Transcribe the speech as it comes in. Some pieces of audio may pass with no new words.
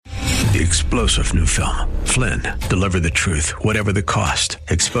The explosive new film, Flynn, deliver the truth, whatever the cost,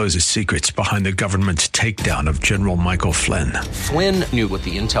 exposes secrets behind the government's takedown of General Michael Flynn. Flynn knew what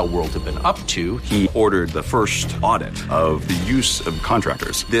the intel world had been up to. He ordered the first audit of the use of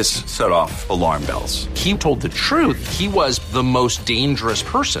contractors. This set off alarm bells. He told the truth. He was the most dangerous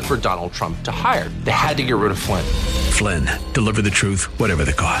person for Donald Trump to hire. They had to get rid of Flynn. Flynn, deliver the truth, whatever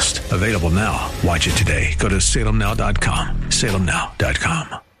the cost. Available now. Watch it today. Go to salemnow.com.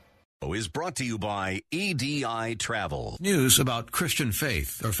 salemnow.com. Is brought to you by EDI Travel. News about Christian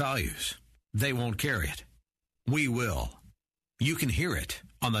faith or values. They won't carry it. We will. You can hear it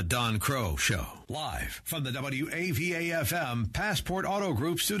on the Don Crow Show. Live from the WAVA-FM Passport Auto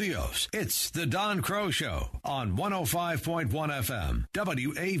Group studios. It's the Don Crow Show on 105.1 FM.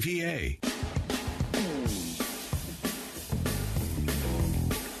 WAVA.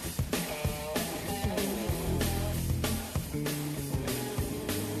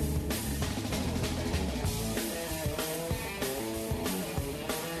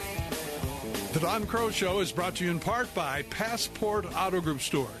 The Don Crow Show is brought to you in part by Passport Auto Group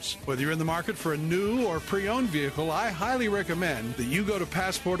stores. Whether you're in the market for a new or pre-owned vehicle, I highly recommend that you go to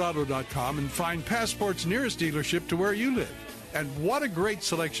PassportAuto.com and find Passport's nearest dealership to where you live. And what a great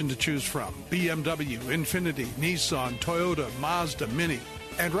selection to choose from. BMW, Infiniti, Nissan, Toyota, Mazda, Mini.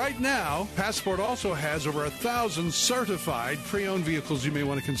 And right now, Passport also has over 1,000 certified pre-owned vehicles you may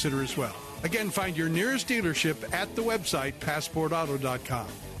want to consider as well. Again, find your nearest dealership at the website, PassportAuto.com.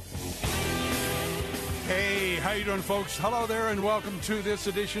 Hey, how you doing, folks? Hello there, and welcome to this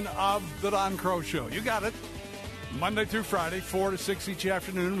edition of The Don Crow Show. You got it. Monday through Friday, 4 to 6 each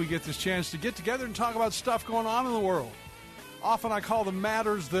afternoon, we get this chance to get together and talk about stuff going on in the world. Often I call them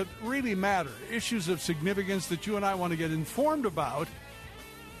matters that really matter, issues of significance that you and I want to get informed about.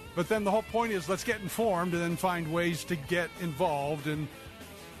 But then the whole point is let's get informed and then find ways to get involved and,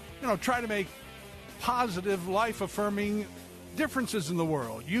 try to make positive, life-affirming differences in the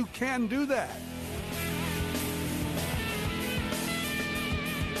world. You can do that.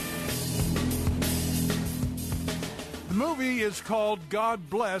 The movie is called God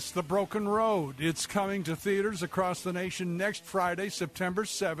Bless the Broken Road. It's coming to theaters across the nation next Friday, September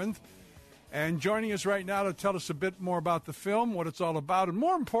 7th. And joining us right now to tell us a bit more about the film, what it's all about, and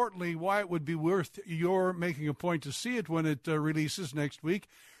more importantly, why it would be worth your making a point to see it when it releases next week,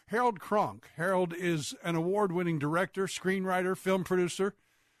 Harold Cronk. Harold is an award-winning director, screenwriter, film producer.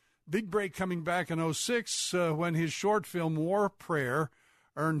 Big break coming back in 2006 when his short film War Prayer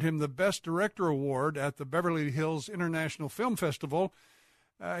earned him the Best Director Award at the Beverly Hills International Film Festival.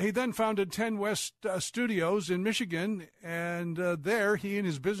 He then founded 10 West Studios in Michigan, and there he and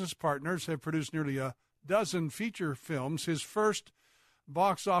his business partners have produced nearly a dozen feature films. His first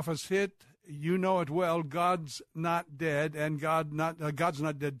box office hit, you know it well, God's Not Dead and God's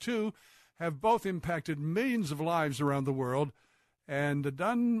Not Dead 2, have both impacted millions of lives around the world and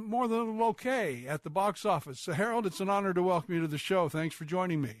done more than okay at the box office. So, Harold, it's an honor to welcome you to the show. Thanks for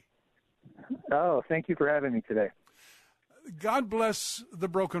joining me. Oh, thank you for having me today. God Bless the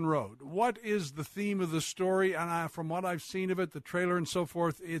Broken Road. What is the theme of the story? And from what I've seen of it, the trailer and so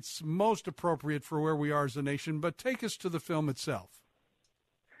forth, it's most appropriate for where we are as a nation. But take us to the film itself.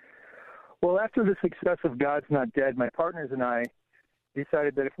 Well, after the success of God's Not Dead, my partners and I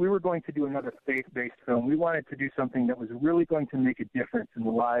decided that if we were going to do another faith-based film, we wanted to do something that was really going to make a difference in the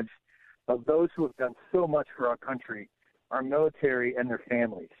lives of those who have done so much for our country, our military and their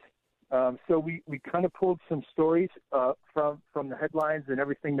families. So we kind of pulled some stories from the headlines and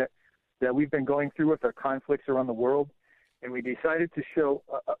everything that we've been going through with our conflicts around the world, and we decided to show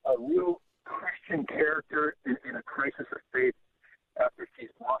a real Christian character in a crisis of faith after she's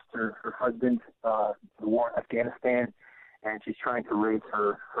lost her husband to the war in Afghanistan, and she's trying to raise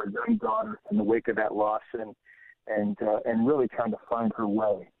her young daughter in the wake of that loss, and really trying to find her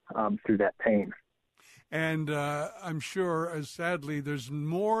way through that pain. And I'm sure, sadly, there's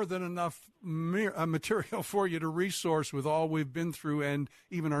more than enough material for you to resource with all we've been through and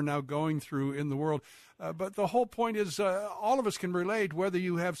even are now going through in the world. But the whole point is all of us can relate, whether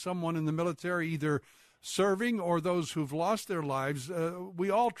you have someone in the military either serving or those who've lost their lives.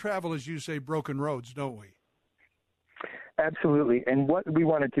 We all travel, as you say, broken roads, don't we? Absolutely. And what we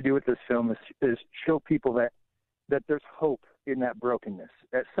wanted to do with this film is show people that there's hope in that brokenness.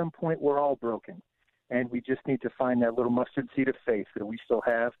 At some point, we're all broken, and we just need to find that little mustard seed of faith that we still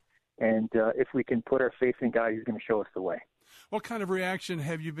have. And if we can put our faith in God, He's going to show us the way. What kind of reaction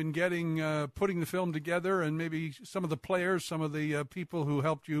have you been getting putting the film together, and maybe some of the players, some of the people who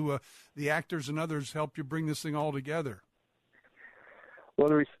helped you, the actors and others, helped you bring this thing all together? Well,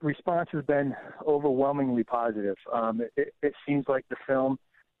 the response has been overwhelmingly positive. It seems like the film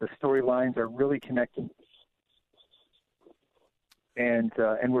The storylines are really connecting, and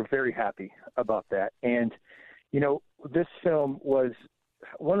we're very happy about that. And this film was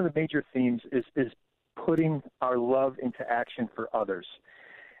one of the major themes is putting our love into action for others.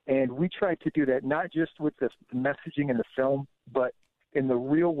 And we tried to do that not just with the messaging in the film, but in the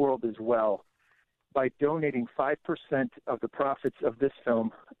real world as well, by donating 5% of the profits of this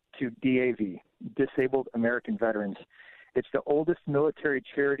film to DAV, Disabled American Veterans. It's the oldest military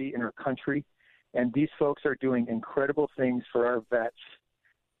charity in our country, and these folks are doing incredible things for our vets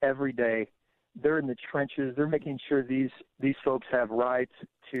every day. They're in the trenches. They're making sure these folks have rides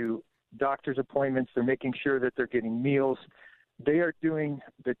to doctor's appointments. They're making sure that they're getting meals. They are doing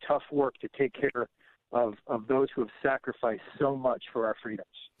the tough work to take care of those who have sacrificed so much for our freedoms.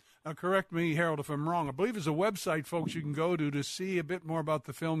 Now, correct me, Harold, if I'm wrong. I believe there's a website, folks, you can go to see a bit more about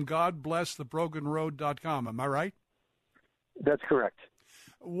the film, GodBlessTheBrokenRoad.com. Am I right? That's correct.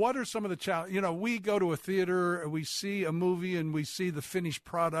 What are some of the challenges? We go to a theater, we see a movie, and we see the finished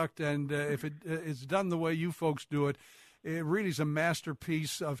product, and if it is done the way you folks do it, it really is a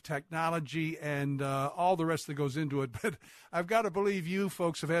masterpiece of technology and all the rest that goes into it. But I've got to believe you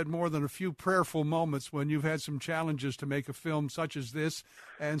folks have had more than a few prayerful moments when you've had some challenges to make a film such as this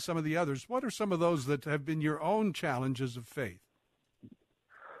and some of the others. What are some of those that have been your own challenges of faith?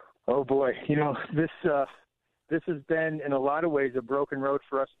 Oh, boy. This has been, in a lot of ways, a broken road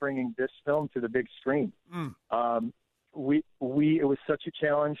for us bringing this film to the big screen. It was such a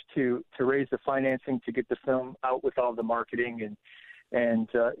challenge to raise the financing to get the film out with all the marketing and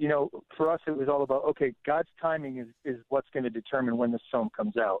for us it was all about, okay, God's timing is what's going to determine when this film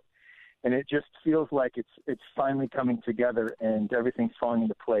comes out, and it just feels like it's finally coming together and everything's falling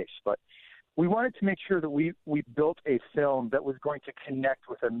into place. But we wanted to make sure that we built a film that was going to connect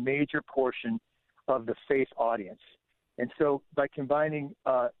with a major portion of the faith audience. And so by combining,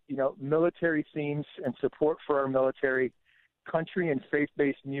 military themes and support for our military, country and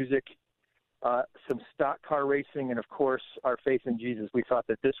faith-based music, some stock car racing, and, of course, our faith in Jesus, we thought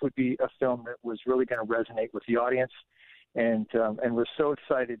that this would be a film that was really going to resonate with the audience. And we're so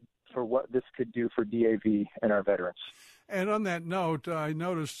excited for what this could do for DAV and our veterans. And on that note, I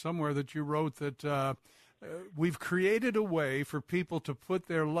noticed somewhere that you wrote that we've created a way for people to put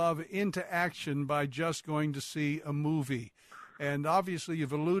their love into action by just going to see a movie. And obviously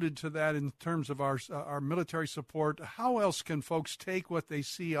you've alluded to that in terms of our military support. How else can folks take what they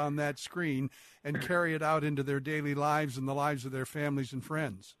see on that screen and carry it out into their daily lives and the lives of their families and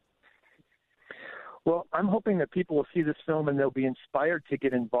friends? Well, I'm hoping that people will see this film and they'll be inspired to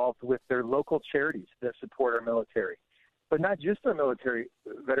get involved with their local charities that support our military. But not just our military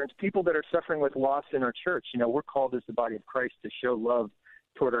veterans, people that are suffering with loss in our church. We're called as the body of Christ to show love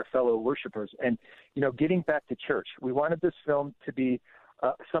toward our fellow worshipers. And, getting back to church, we wanted this film to be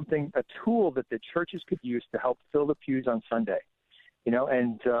a tool that the churches could use to help fill the pews on Sunday. We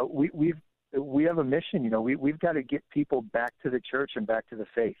have a mission. We've got to get people back to the church and back to the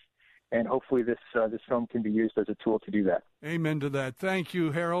faith. And hopefully this film can be used as a tool to do that. Amen to that. Thank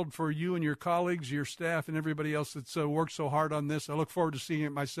you, Harold, for you and your colleagues, your staff, and everybody else that's worked so hard on this. I look forward to seeing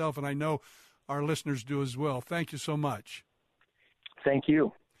it myself, and I know our listeners do as well. Thank you so much. Thank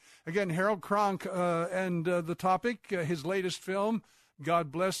you. Again, Harold Kronk and the topic, his latest film,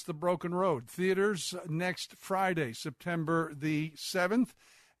 God Bless the Broken Road. Theaters next Friday, September the 7th.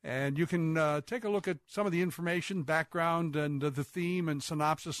 And you can take a look at some of the information, background, and the theme and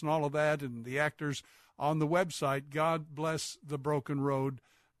synopsis and all of that, and the actors on the website,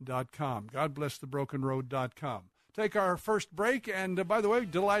 GodBlessTheBrokenRoad.com. GodBlessTheBrokenRoad.com. Take our first break, and by the way,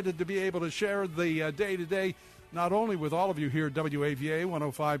 delighted to be able to share the day-to-day, not only with all of you here at WAVA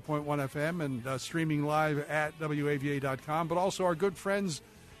 105.1 FM and streaming live at WAVA.com, but also our good friends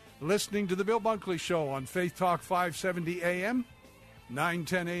listening to The Bill Bunkley Show on Faith Talk 570 AM,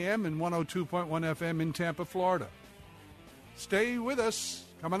 910 AM, and 102.1 FM in Tampa, Florida. Stay with us.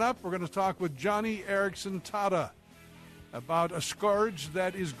 Coming up, we're going to talk with Johnny Erickson Tata about a scourge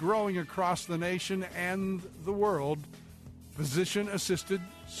that is growing across the nation and the world, physician-assisted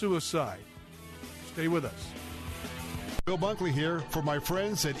suicide. Stay with us. Bill Bunkley here for my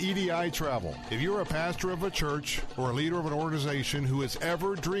friends at EDI Travel. If you're a pastor of a church or a leader of an organization who has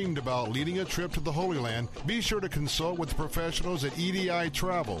ever dreamed about leading a trip to the Holy Land, be sure to consult with the professionals at EDI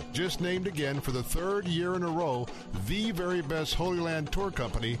Travel, just named again for the third year in a row, the very best Holy Land tour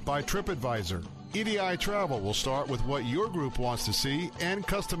company by TripAdvisor. EDI Travel will start with what your group wants to see and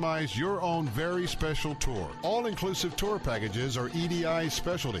customize your own very special tour. All-inclusive tour packages are EDI's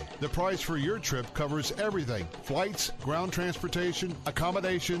specialty. The price for your trip covers everything: flights, ground transportation,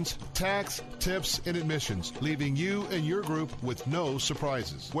 accommodations, tax, tips, and admissions, leaving you and your group with no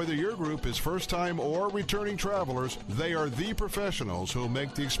surprises. Whether your group is first-time or returning travelers, they are the professionals who will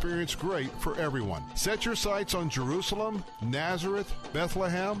make the experience great for everyone. Set your sights on Jerusalem, Nazareth,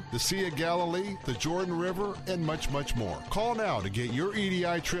 Bethlehem, the Sea of Galilee, the Jordan River, and much, much more. Call now to get your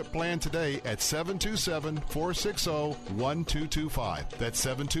EDI trip planned today at 727-460-1225. That's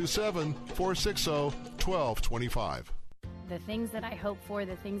 727-460-1225. The things that I hoped for,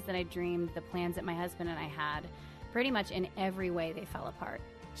 the things that I dreamed, the plans that my husband and I had, pretty much in every way they fell apart.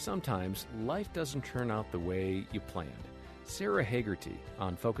 Sometimes life doesn't turn out the way you planned. Sarah Hagerty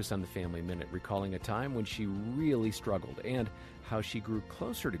on Focus on the Family Minute, recalling a time when she really struggled and how she grew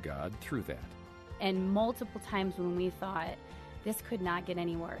closer to God through that. And multiple times when we thought this could not get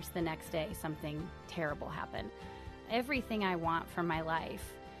any worse, the next day something terrible happened. Everything I want from my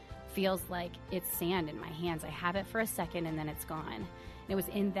life feels like it's sand in my hands. I have it for a second and then it's gone. And it was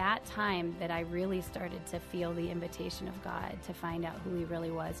in that time that I really started to feel the invitation of God to find out who He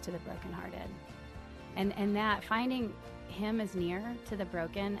really was to the brokenhearted. And that finding Him as near to the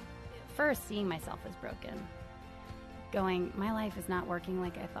broken, first seeing myself as broken, going, my life is not working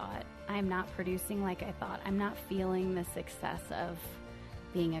like I thought. I'm not producing like I thought. I'm not feeling the success of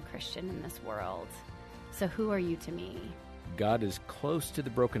being a Christian in this world. So who are you to me? God is close to the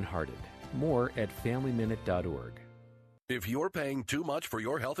brokenhearted. More at FamilyMinute.org. If you're paying too much for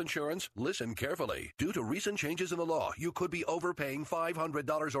your health insurance, listen carefully. Due to recent changes in the law, you could be overpaying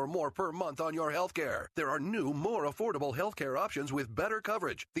 $500 or more per month on your health care. There are new, more affordable health care options with better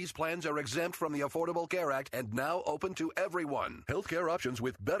coverage. These plans are exempt from the Affordable Care Act and now open to everyone. Health care options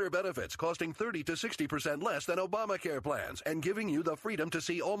with better benefits costing 30 to 60% less than Obamacare plans and giving you the freedom to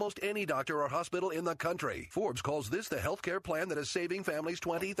see almost any doctor or hospital in the country. Forbes calls this the health care plan that is saving families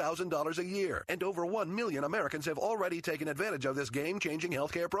 $20,000 a year. And over 1 million Americans have already taken advantage of this game-changing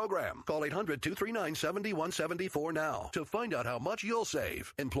healthcare program. Call 800-239-7174 now to find out how much you'll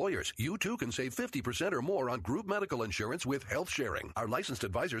save. Employers, you too can save 50% or more on group medical insurance with health sharing. Our licensed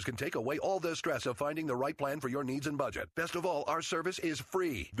advisors can take away all the stress of finding the right plan for your needs and budget. Best of all, our service is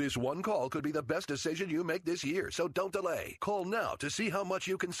free. This one call could be the best decision you make this year, so don't delay. Call now to see how much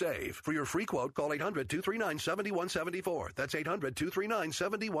you can save. For your free quote, call 800-239-7174. That's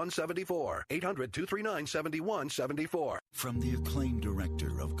 800-239-7174. 800-239-7174. From the acclaimed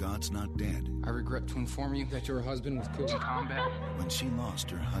director of God's Not Dead. I regret to inform you that your husband was killed in combat. When she lost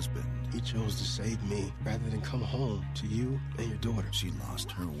her husband. He chose to save me rather than come home to you and your daughter. She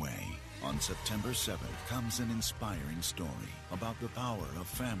lost her way. On September 7th comes an inspiring story about the power of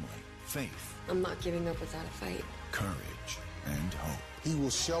family, faith. I'm not giving up without a fight. Courage and hope. He will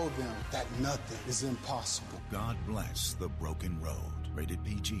show them that nothing is impossible. God Bless the Broken Road. Rated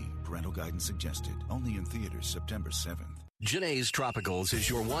PG. Parental guidance suggested. Only in theaters September 7th. Janae's Tropicals is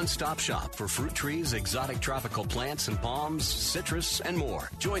your one-stop shop for fruit trees, exotic tropical plants and palms, citrus, and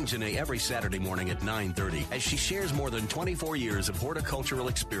more. Join Janae every Saturday morning at 9:30 as she shares more than 24 years of horticultural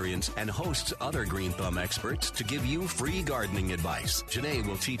experience and hosts other Green Thumb experts to give you free gardening advice. Janae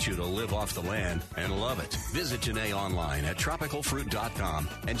will teach you to live off the land and love it. Visit Janae online at tropicalfruit.com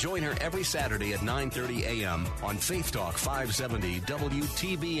and join her every Saturday at 9:30 a.m. on Faith Talk 570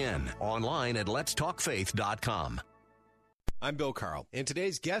 WTBN, online at letstalkfaith.com. I'm Bill Carl, and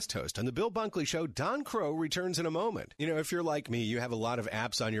today's guest host on The Bill Bunkley Show, Don Crow, returns in a moment. You know, if you're like me, you have a lot of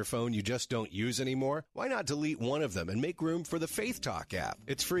apps on your phone you just don't use anymore. Why not delete one of them and make room for the Faith Talk app?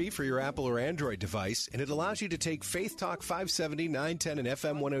 It's free for your Apple or Android device, and it allows you to take Faith Talk 570, 910, and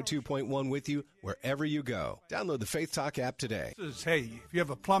FM 102.1 with you wherever you go. Download the Faith Talk app today. Hey, if you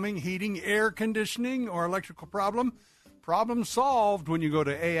have a plumbing, heating, air conditioning, or electrical problem solved when you go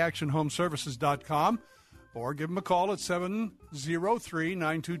to aactionhomeservices.com. Or give them a call at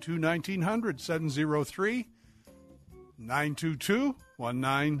 703-922-1900,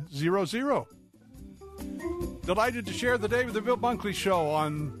 703-922-1900. Delighted to share the day with the Bill Bunkley Show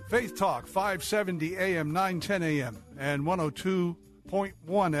on Faith Talk, 570 AM, 910 AM, and 102.1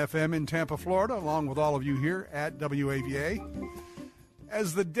 FM in Tampa, Florida, along with all of you here at WAVA.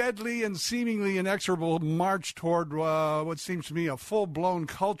 As the deadly and seemingly inexorable march toward what seems to me a full-blown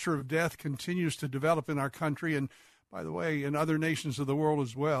culture of death continues to develop in our country and, by the way, in other nations of the world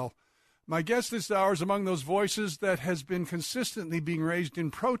as well, my guest this hour is among those voices that has been consistently being raised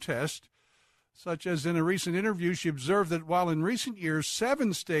in protest, such as in a recent interview she observed that while in recent years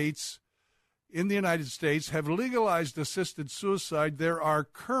 7 states in the United States have legalized assisted suicide. There are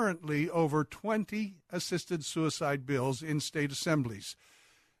currently over 20 assisted suicide bills in state assemblies.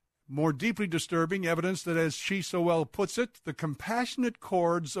 More deeply disturbing evidence that, as she so well puts it, the compassionate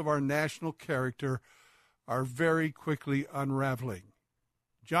cords of our national character are very quickly unraveling.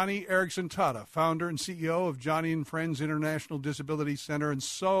 Joni Eareckson Tada, founder and CEO of Joni and Friends International Disability Center, and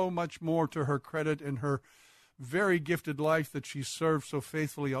so much more to her credit in her very gifted life that she served so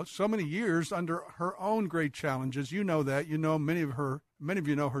faithfully so many years under her own great challenges. You know that. You know many of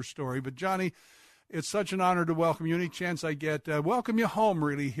you know her story. But Joni, it's such an honor to welcome you. Any chance I get, welcome you home,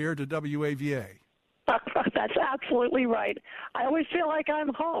 really, here to WAVA. That's absolutely right. I always feel like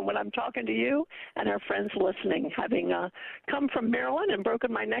I'm home when I'm talking to you and our friends listening. Having come from Maryland and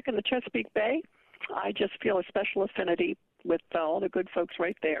broken my neck in the Chesapeake Bay, I just feel a special affinity with all the good folks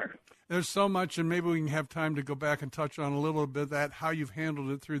right there. There's so much, and maybe we can have time to go back and touch on a little bit of that, how you've handled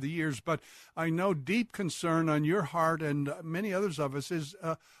it through the years. But I know deep concern on your heart and many others of us is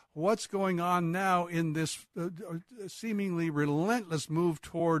what's going on now in this seemingly relentless move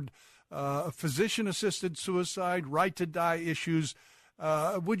toward physician-assisted suicide, right-to-die issues.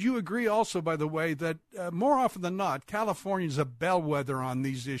 Would you agree also, by the way, that more often than not, California is a bellwether on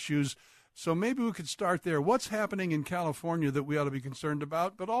these issues? So maybe we could start there. What's happening in California that we ought to be concerned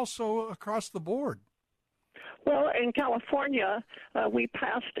about, but also across the board? Well, in California, we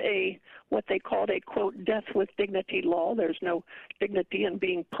passed what they called a, quote, death with dignity law. There's no dignity in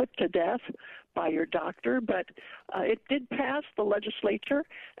being put to death by your doctor, but it did pass the legislature,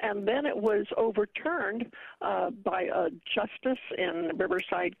 and then it was overturned by a justice in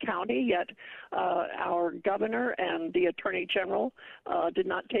Riverside County, yet our governor and the attorney general did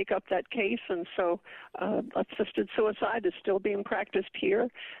not take up that case, and so assisted suicide is still being practiced here.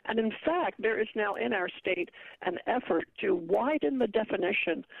 And in fact, there is now in our state an effort to widen the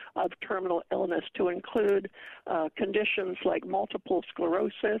definition of terminal illness to include conditions like multiple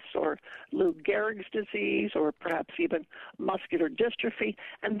sclerosis or Lou Gehrig's disease or perhaps even muscular dystrophy.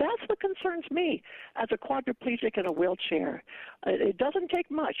 And that's what concerns me as a quadriplegic in a wheelchair. It doesn't take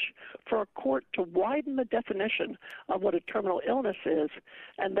much for a court to widen the definition of what a terminal illness is,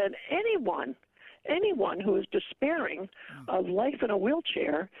 and then anyone who is despairing of life in a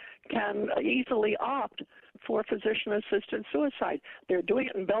wheelchair can easily opt for physician-assisted suicide. They're doing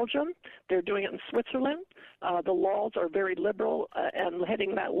it in Belgium. They're doing it in Switzerland. The laws are very liberal and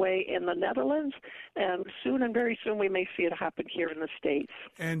heading that way in the Netherlands. And very soon, we may see it happen here in the States.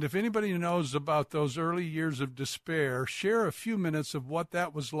 And if anybody knows about those early years of despair, share a few minutes of what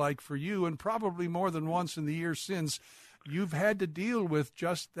that was like for you, and probably more than once in the years since. You've had to deal with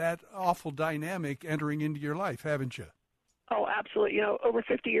just that awful dynamic entering into your life, haven't you? Oh, absolutely. Over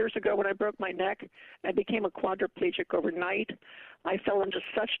 50 years ago when I broke my neck, I became a quadriplegic overnight. I fell into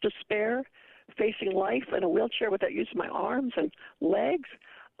such despair, facing life in a wheelchair without using my arms and legs.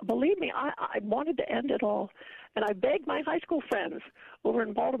 Believe me, I wanted to end it all. And I begged my high school friends over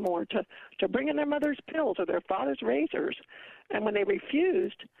in Baltimore to bring in their mother's pills or their father's razors. And when they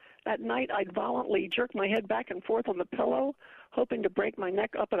refused, at night I'd violently jerk my head back and forth on the pillow, hoping to break my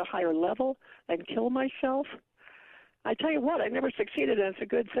neck up at a higher level and kill myself. I tell you what, I never succeeded, and it's a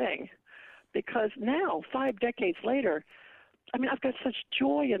good thing, because now, 5 decades later, I've got such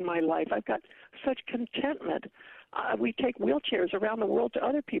joy in my life. I've got such contentment. We take wheelchairs around the world to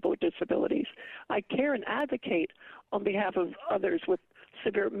other people with disabilities. I care and advocate on behalf of others with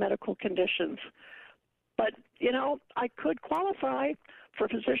severe medical conditions. But, I could qualify for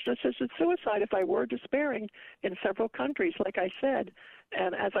physician-assisted suicide if I were despairing in several countries, like I said.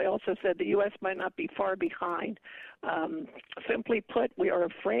 And as I also said, the U.S. might not be far behind. Simply put, we are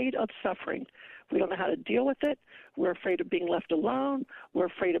afraid of suffering. We don't know how to deal with it. We're afraid of being left alone. We're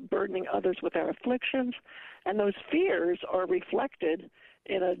afraid of burdening others with our afflictions. And those fears are reflected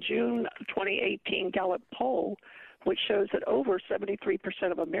in a June 2018 Gallup poll, which shows that over 73%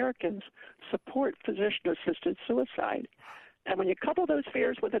 of Americans support physician-assisted suicide. And when you couple those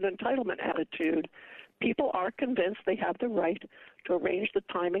fears with an entitlement attitude, people are convinced they have the right to arrange the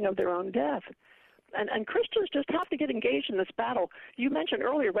timing of their own death. And Christians just have to get engaged in this battle. You mentioned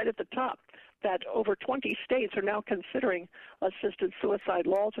earlier, right at the top, that over 20 states are now considering assisted suicide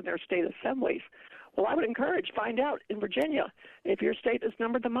laws in their state assemblies. Well, I would find out in Virginia if your state is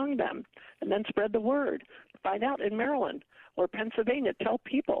numbered among them, and then spread the word. Find out in Maryland or Pennsylvania. Tell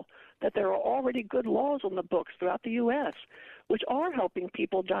people that there are already good laws on the books throughout the U.S. which are helping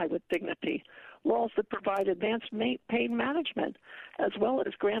people die with dignity, laws that provide advanced pain management, as well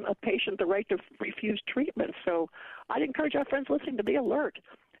as grant a patient the right to refuse treatment. So I'd encourage our friends listening to be alert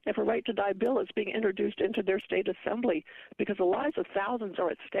if a right-to-die bill is being introduced into their state assembly, because the lives of thousands are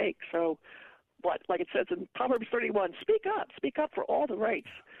at stake. So like it says in Proverbs 31, speak up for all the rights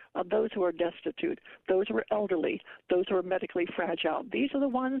of those who are destitute, those who are elderly, those who are medically fragile. These are the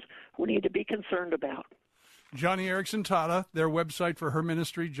ones who need to be concerned about. Joni Eareckson Tada, their website for her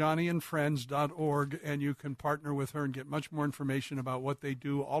ministry, joniandfriends.org, and you can partner with her and get much more information about what they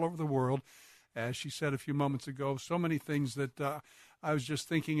do all over the world. As she said a few moments ago, so many things that I was just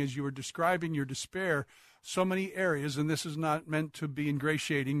thinking as you were describing your despair, so many areas, and this is not meant to be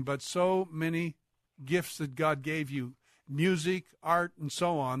ingratiating, but so many gifts that God gave you, music, art, and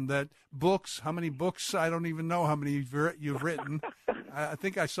so on, that books, how many books, I don't even know how many you've written. I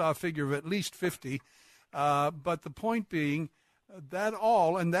think I saw a figure of at least 50. But the point being that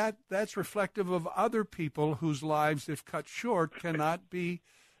all, and that's reflective of other people whose lives, if cut short, cannot be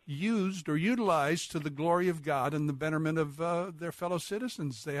used or utilized to the glory of God and the betterment of their fellow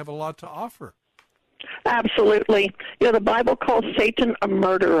citizens. They have a lot to offer. Absolutely. The Bible calls Satan a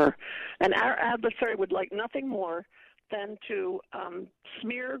murderer, and our adversary would like nothing more than to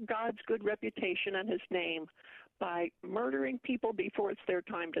smear God's good reputation and his name by murdering people before it's their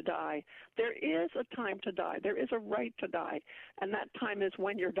time to die. There is a time to die. There is a right to die, and that time is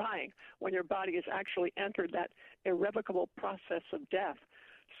when you're dying, when your body has actually entered that irrevocable process of death.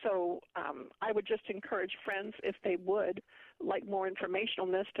 So I would just encourage friends, if they would like more information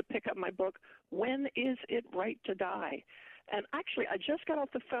on this, to pick up my book, When Is It Right to Die? And actually, I just got off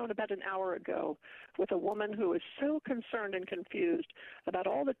the phone about an hour ago with a woman who is so concerned and confused about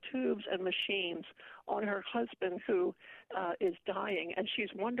all the tubes and machines on her husband who is dying, and she's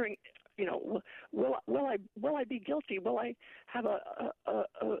wondering, will I be guilty? Will I have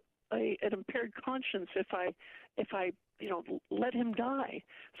an impaired conscience if I let him die?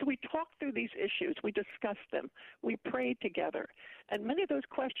 So we talked through these issues, we discussed them, we prayed together, and many of those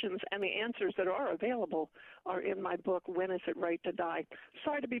questions and the answers that are available are in my book, When Is It Right to Die?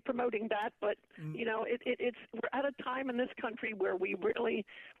 Sorry to be promoting that, but it's we're at a time in this country where we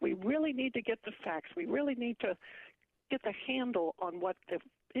really need to get the facts. We really need to get the handle on what the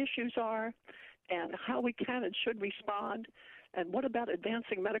issues are and how we can and should respond. And what about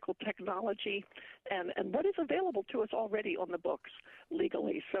advancing medical technology, and what is available to us already on the books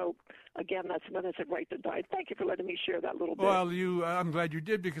legally? So, again, that's When Is It Right to Die? Thank you for letting me share that little bit. Well, I'm glad you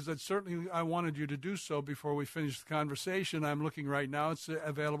did, because I wanted you to do so before we finish the conversation. I'm looking right now. It's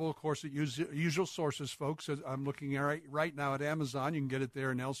available, of course, at usual sources, folks. I'm looking right now at Amazon. You can get it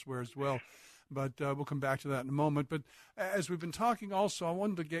there and elsewhere as well. But we'll come back to that in a moment. But as we've been talking also, I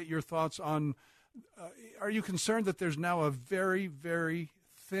wanted to get your thoughts on are you concerned that there's now a very, very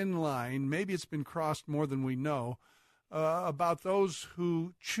thin line, maybe it's been crossed more than we know, about those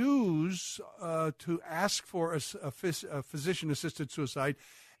who choose to ask for a physician-assisted suicide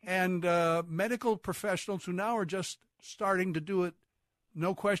and medical professionals who now are just starting to do it,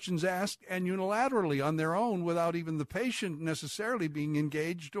 no questions asked, and unilaterally on their own without even the patient necessarily being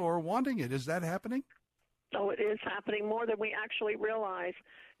engaged or wanting it? Is that happening? Oh, it is happening more than we actually realize.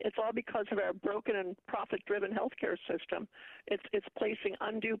 It's all because of our broken and profit-driven healthcare system. It's placing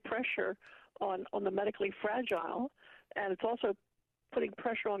undue pressure on the medically fragile, and it's also putting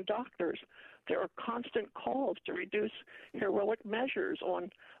pressure on doctors. There are constant calls to reduce heroic measures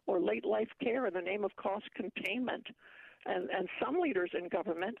or late life care in the name of cost containment. And some leaders in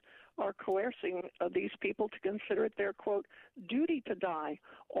government are coercing these people to consider it their, quote, duty to die,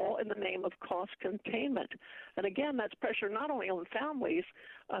 all in the name of cost containment. And again, that's pressure not only on families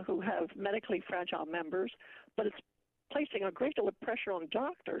who have medically fragile members, but it's placing a great deal of pressure on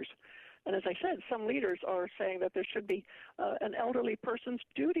doctors. And as I said, some leaders are saying that there should be an elderly person's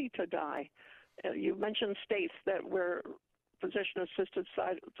duty to die. You mentioned states where physician-assisted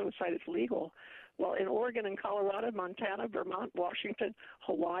suicide is legal. Well, in Oregon and Colorado, Montana, Vermont, Washington,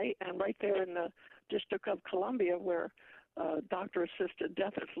 Hawaii, and right there in the District of Columbia where doctor-assisted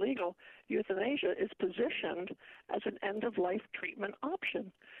death is legal, euthanasia is positioned as an end-of-life treatment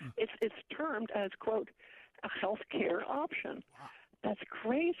option. It's termed as, quote, a health care option. That's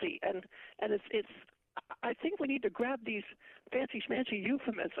crazy. And it's I think we need to grab these fancy-schmancy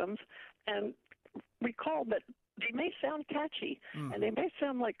euphemisms and recall that they may sound catchy and they may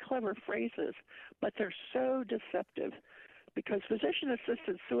sound like clever phrases, but they're so deceptive because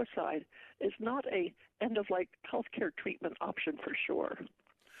physician-assisted suicide is not a end-of-life healthcare treatment option for sure.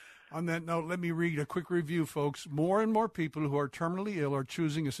 On that note, let me read a quick review, folks. More and more people who are terminally ill are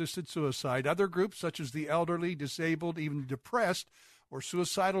choosing assisted suicide. Other groups, such as the elderly, disabled, even depressed, or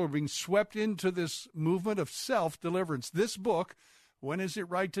suicidal, are being swept into this movement of self-deliverance. This book, When Is It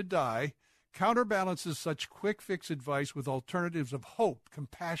Right to Die?, counterbalances such quick-fix advice with alternatives of hope,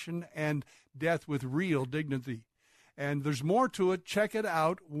 compassion, and death with real dignity. And there's more to it. Check it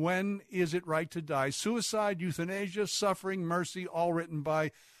out. When Is It Right to Die? Suicide, Euthanasia, Suffering, Mercy, all written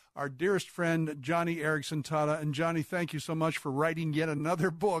by our dearest friend, Johnny Erickson Tada. And Johnny, thank you so much for writing yet another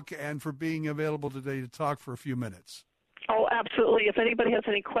book and for being available today to talk for a few minutes. Oh, absolutely. If anybody has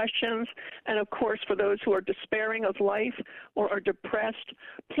any questions, and of course for those who are despairing of life or are depressed,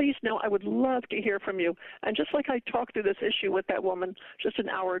 please know I would love to hear from you. And just like I talked through this issue with that woman just an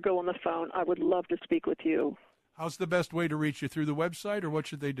hour ago on the phone, I would love to speak with you. How's the best way to reach you? Through the website, or what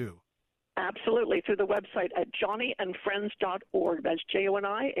should they do? Absolutely, through the website at johnnyandfriends.org. That's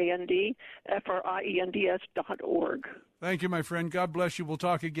JONIANDFRIENDS.org. Thank you, my friend. God bless you. We'll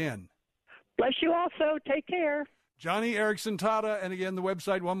talk again. Bless you also. Take care. Johnny Erickson Tada. And again, the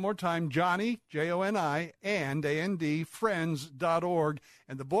website one more time, Johnny, Joni, and AND, friends.org.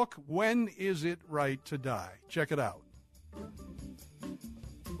 And the book, When Is It Right to Die? Check it out.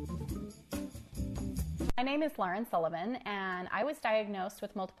 My name is Lauren Sullivan, and I was diagnosed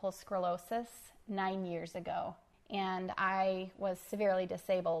with multiple sclerosis 9 years ago, and I was severely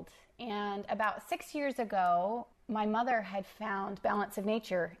disabled. And about 6 years ago, my mother had found Balance of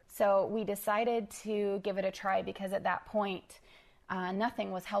Nature, so we decided to give it a try because at that point, nothing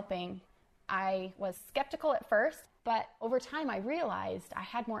was helping. I was skeptical at first, but over time I realized I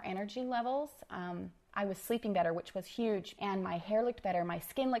had more energy levels. I was sleeping better, which was huge, and my hair looked better, my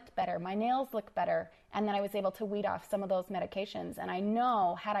skin looked better, my nails looked better, and then I was able to weed off some of those medications. And I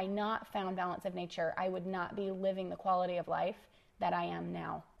know, had I not found Balance of Nature, I would not be living the quality of life that I am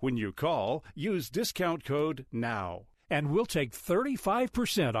now. When you call, use discount code NOW, and we'll take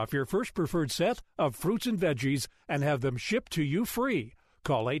 35% off your first preferred set of fruits and veggies and have them shipped to you free.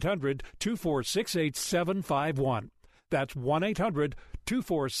 Call 800-246-8751. That's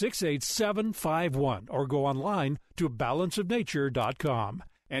 1-800-246-8751, or go online to balanceofnature.com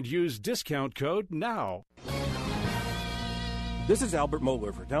and use discount code NOW. This is Albert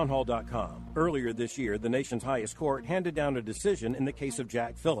Mohler for Townhall.com. Earlier this year, the nation's highest court handed down a decision in the case of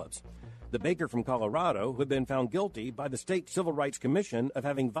Jack Phillips, the baker from Colorado who had been found guilty by the State Civil Rights Commission of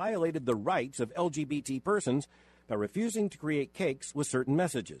having violated the rights of LGBT persons by refusing to create cakes with certain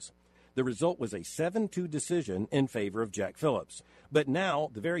messages. The result was a 7-2 decision in favor of Jack Phillips. But now,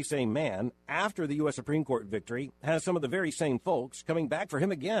 the very same man, after the U.S. Supreme Court victory, has some of the very same folks coming back for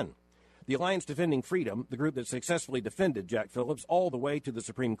him again. The Alliance Defending Freedom, the group that successfully defended Jack Phillips all the way to the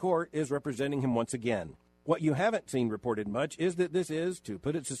Supreme Court, is representing him once again. What you haven't seen reported much is that this is, to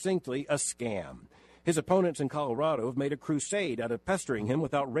put it succinctly, a scam. His opponents in Colorado have made a crusade out of pestering him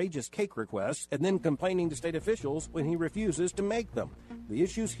with outrageous cake requests and then complaining to state officials when he refuses to make them. The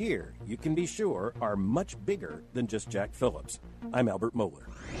issues here, you can be sure, are much bigger than just Jack Phillips. I'm Albert Mohler.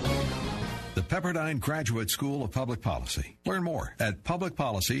 The Pepperdine Graduate School of Public Policy. Learn more at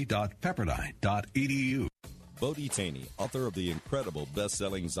publicpolicy.pepperdine.edu. Bodie Taney, author of the incredible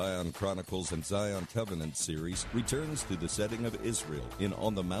best-selling Zion Chronicles and Zion Covenant series, returns to the setting of Israel in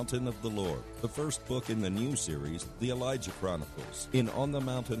On the Mountain of the Lord, the first book in the new series, the Elijah Chronicles. In On the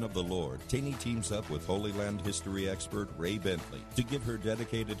Mountain of the Lord, Taney teams up with Holy Land history expert Ray Bentley to give her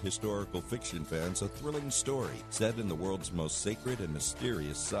dedicated historical fiction fans a thrilling story set in the world's most sacred and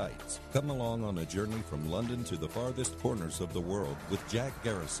mysterious sites. Come along on a journey from London to the farthest corners of the world with Jack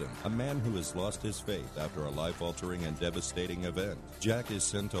Garrison, a man who has lost his faith after a life-altering and devastating event. Jack is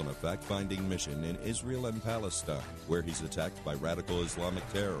sent on a fact-finding mission in Israel and Palestine, where he's attacked by radical Islamic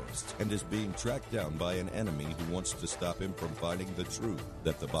terrorists and is being tracked down by an enemy who wants to stop him from finding the truth,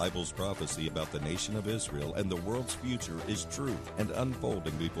 that the Bible's prophecy about the nation of Israel and the world's future is true and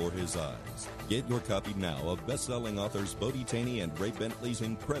unfolding before his eyes. Get your copy now of best-selling authors Bodie Taney and Ray Bentley's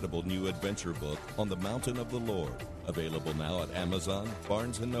incredible new adventure book, On the Mountain of the Lord. Available now at Amazon,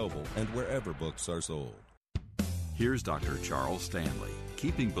 Barnes & Noble, and wherever books are sold. Here's Dr. Charles Stanley,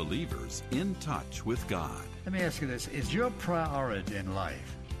 keeping believers in touch with God. Let me ask you this. Is your priority in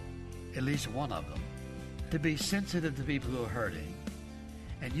life, at least one of them, to be sensitive to people who are hurting,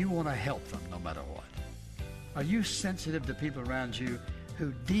 and you want to help them no matter what? Are you sensitive to people around you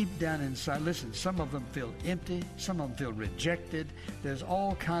who deep down inside, listen, some of them feel empty, some of them feel rejected. There's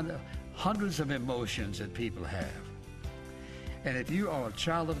all kind of hundreds of emotions that people have. And if you are a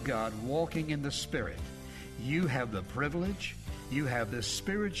child of God walking in the Spirit, you have the privilege, you have the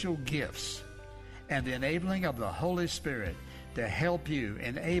spiritual gifts and the enabling of the Holy Spirit to help you,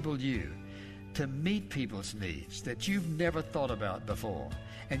 enable you to meet people's needs that you've never thought about before.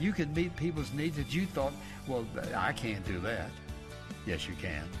 And you can meet people's needs that you thought, well, I can't do that. Yes, you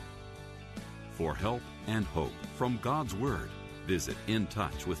can. For help and hope from God's Word, visit In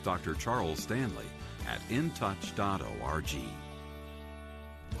Touch with Dr. Charles Stanley at intouch.org.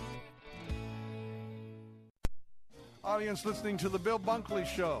 audience listening to the Bill Bunkley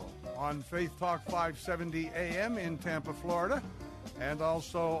Show on Faith Talk 570 AM in Tampa, Florida, and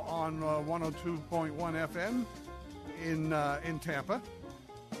also on 102.1 FM in Tampa.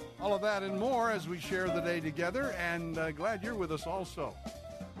 All of that and more as we share the day together, and glad you're with us also.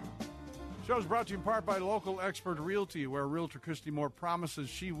 The show is brought to you in part by Local Expert Realty, where Realtor Christy Moore promises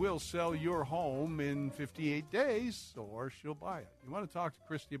she will sell your home in 58 days, or she'll buy it. You want to talk to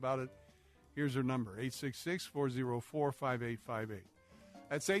Christy about it? Here's her number, 866-404-5858.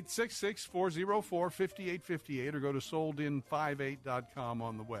 That's 866-404-5858, or go to soldin58.com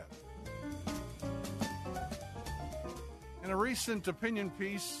on the web. In a recent opinion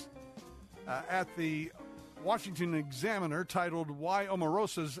piece at the Washington Examiner titled Why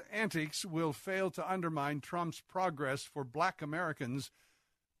Omarosa's Antics Will Fail to Undermine Trump's Progress for Black Americans,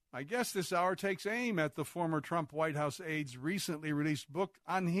 my guest this hour takes aim at the former Trump White House aide's recently released book,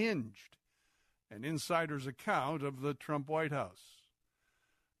 Unhinged, an insider's account of the Trump White House.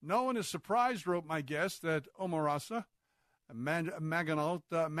 No one is surprised, wrote my guest, that Omarosa Manigault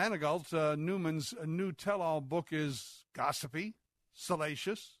Newman's new tell-all book is gossipy,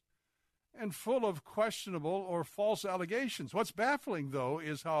 salacious, and full of questionable or false allegations. What's baffling, though,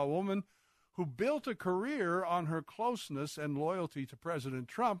 is how a woman who built a career on her closeness and loyalty to President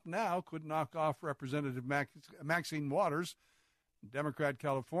Trump now could knock off Representative Maxine Waters, Democrat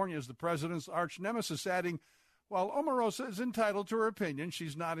California, as the president's arch nemesis, adding, while Omarosa is entitled to her opinion,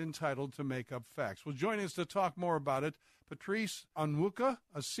 she's not entitled to make up facts. Well, joining us to talk more about it, Patrice Onwuka,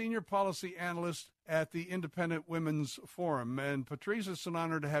 a senior policy analyst at the Independent Women's Forum. And Patrice, it's an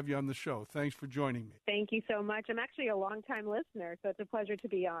honor to have you on the show. Thanks for joining me. Thank you so much. I'm actually a longtime listener, so it's a pleasure to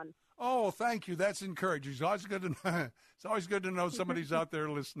be on. Oh, thank you. That's encouraging. It's always good to know somebody's out there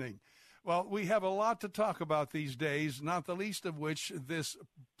listening. Well, we have a lot to talk about these days, not the least of which this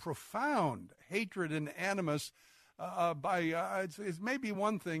profound hatred and animus it may be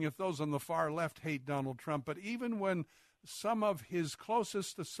one thing if those on the far left hate Donald Trump, but even when some of his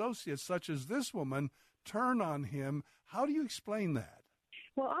closest associates, such as this woman, turn on him, how do you explain that?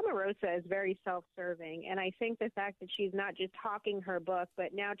 Well, Omarosa is very self-serving, and I think the fact that she's not just hawking her book,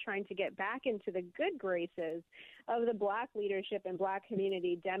 but now trying to get back into the good graces of the Black leadership and Black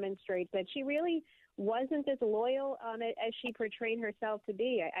community demonstrates that she really wasn't as loyal as she portrayed herself to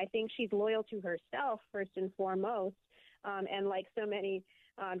be. I think she's loyal to herself, first and foremost, and like so many,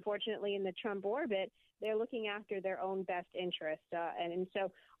 unfortunately, in the Trump orbit, they're looking after their own best interest. And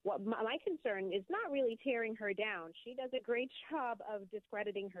so what my concern is not really tearing her down. She does a great job of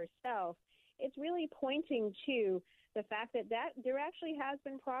discrediting herself. It's really pointing to the fact that there actually has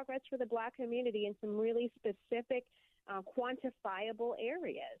been progress for the Black community in some really specific, quantifiable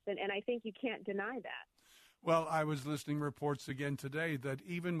areas. And I think you can't deny that. Well, I was listening reports again today that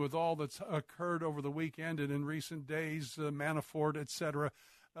even with all that's occurred over the weekend and in recent days, Manafort, et cetera,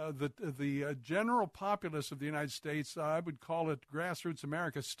 the general populace of the United States, I would call it grassroots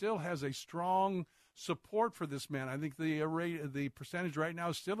America, still has a strong support for this man. I think the percentage right now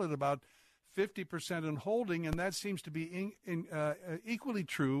is still at about 50% in holding, and that seems to be equally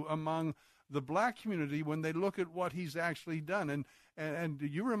true among the Black community when they look at what he's actually done. And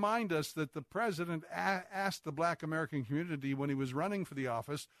you remind us that the president asked the Black American community when he was running for the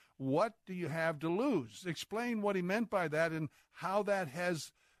office, what do you have to lose? Explain what he meant by that and how that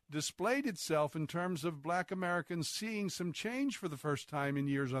has displayed itself in terms of Black Americans seeing some change for the first time in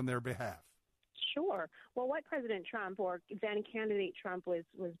years on their behalf. Sure. Well, what President Trump, or then candidate Trump, was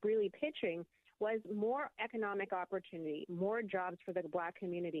really pitching was more economic opportunity, more jobs for the Black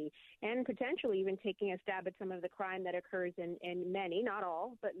community, and potentially even taking a stab at some of the crime that occurs in many, not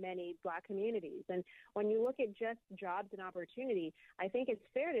all, but many Black communities. And when you look at just jobs and opportunity, I think it's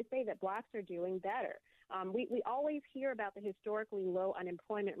fair to say that Blacks are doing better. We always hear about the historically low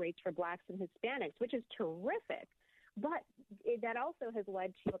unemployment rates for Blacks and Hispanics, which is terrific. But that also has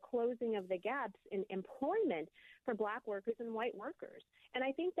led to a closing of the gaps in employment for Black workers and white workers. And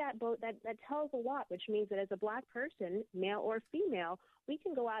I think that tells a lot, which means that as a Black person, male or female, we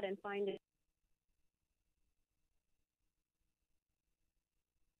can go out and find it.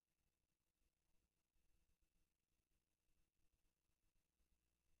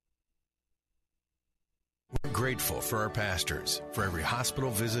 We're grateful for our pastors, for every hospital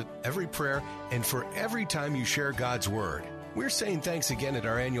visit, every prayer, and for every time you share God's Word. We're saying thanks again at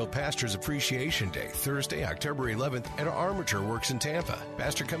our annual Pastors Appreciation Day, Thursday, October 11th, at our Armature Works in Tampa.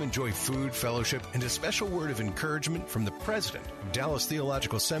 Pastor, come enjoy food, fellowship, and a special word of encouragement from the president of Dallas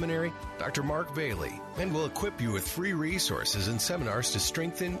Theological Seminary, Dr. Mark Bailey, and we'll equip you with free resources and seminars to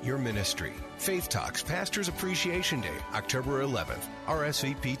strengthen your ministry. Faith Talks Pastors Appreciation Day, October 11th.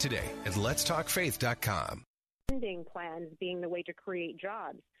 RSVP today at letstalkfaith.com. spending plans being the way to create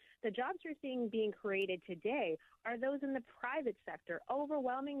jobs. The jobs you're seeing being created today are those in the private sector,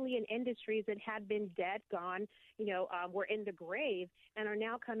 overwhelmingly in industries that had been dead, gone, were in the grave, and are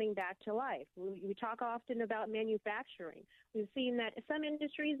now coming back to life. We talk often about manufacturing. We've seen that some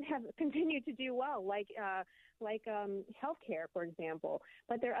industries have continued to do well, like healthcare, for example.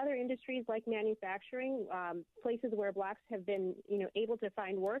 But there are other industries like manufacturing, places where blacks have been, able to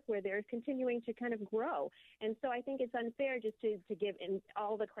find work where they're continuing to kind of grow. And so I think it's unfair just to give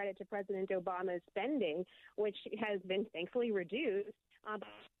all the credit to President Obama's spending, which has been thankfully reduced,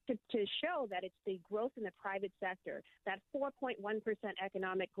 to show that it's the growth in the private sector, that 4.1%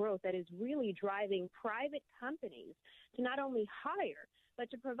 economic growth that is really driving private companies to not only hire, but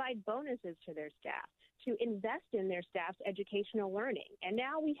to provide bonuses to their staff, to invest in their staff's educational learning. And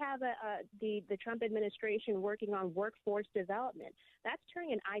now we have the Trump administration working on workforce development. That's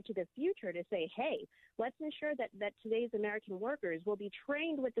turning an eye to the future to say, hey, let's ensure that today's American workers will be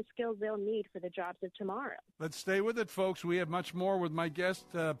trained with the skills they'll need for the jobs of tomorrow. Let's stay with it, folks. We have much more with my guest,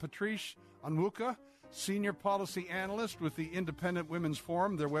 Patrice Onwuka, Senior Policy Analyst with the Independent Women's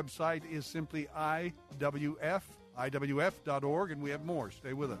Forum. Their website is simply IWF.org, and we have more.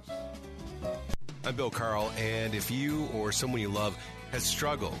 Stay with us. I'm Bill Carl, and if you or someone you love has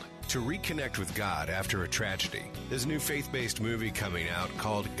struggled to reconnect with God after a tragedy, there's a new faith-based movie coming out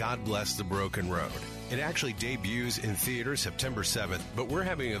called God Bless the Broken Road. It actually debuts in theaters September 7th, but we're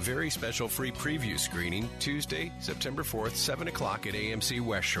having a very special free preview screening Tuesday, September 4th, 7 o'clock at AMC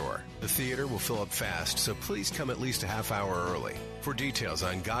West Shore. The theater will fill up fast, so please come at least a half hour early. For details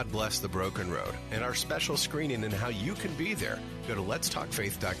on God Bless the Broken Road and our special screening and how you can be there, go to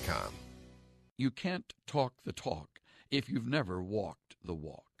letstalkfaith.com. You can't talk the talk if you've never walked the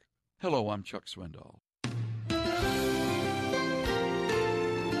walk. Hello, I'm Chuck Swindoll.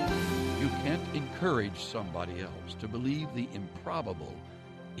 You can't encourage somebody else to believe the improbable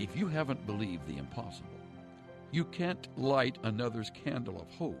if you haven't believed the impossible. You can't light another's candle of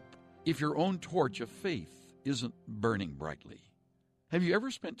hope if your own torch of faith isn't burning brightly. Have you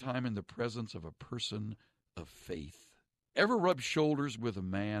ever spent time in the presence of a person of faith? Ever rubbed shoulders with a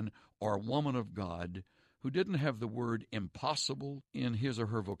man or a woman of God who didn't have the word impossible in his or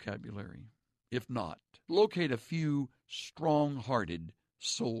her vocabulary? If not, locate a few strong-hearted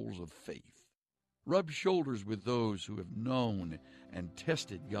souls of faith. Rub shoulders with those who have known and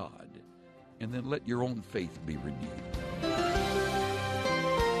tested God, and then let your own faith be renewed.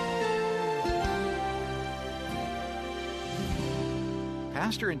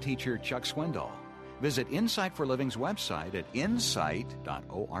 Pastor and teacher Chuck Swindoll. Visit Insight for Living's website at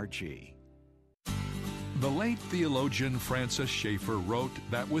insight.org. The late theologian Francis Schaeffer wrote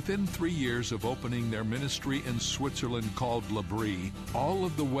that within 3 years of opening their ministry in Switzerland called L'Abri, all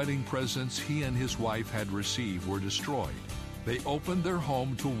of the wedding presents he and his wife had received were destroyed. They opened their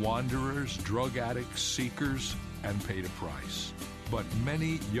home to wanderers, drug addicts, seekers, and paid a price. But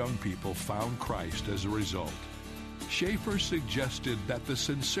many young people found Christ as a result. Schaeffer suggested that the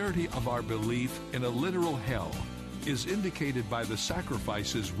sincerity of our belief in a literal hell is indicated by the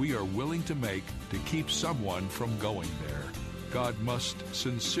sacrifices we are willing to make to keep someone from going there. God must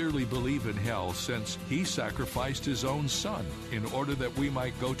sincerely believe in hell, since he sacrificed his own son in order that we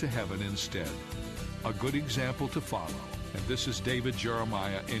might go to heaven instead. A good example to follow. And this is David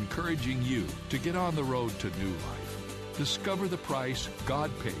Jeremiah encouraging you to get on the road to new life. Discover the price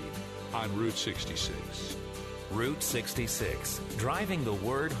God paid on Route 66. Route 66, driving the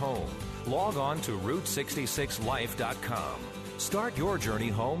word home. Log on to Route66Life.com. Start your journey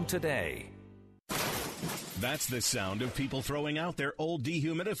home today. That's the sound of people throwing out their old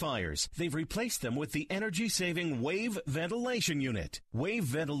dehumidifiers. They've replaced them with the energy-saving Wave Ventilation Unit. Wave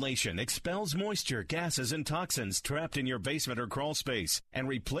Ventilation expels moisture, gases, and toxins trapped in your basement or crawl space and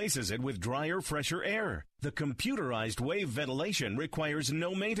replaces it with drier, fresher air. The computerized Wave Ventilation requires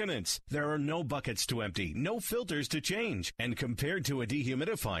no maintenance. There are no buckets to empty, no filters to change. And compared to a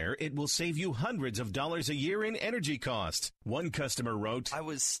dehumidifier, it will save you hundreds of dollars a year in energy costs. One customer wrote, I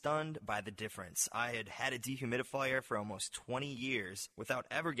was stunned by the difference. I had had a dehumidifier for almost 20 years without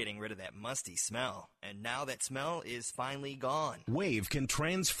ever getting rid of that musty smell. And now that smell is finally gone. Wave can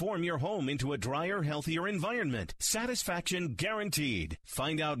transform your home into a drier, healthier environment. Satisfaction guaranteed.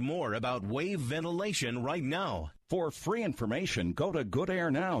 Find out more about Wave Ventilation right now. For free information, go to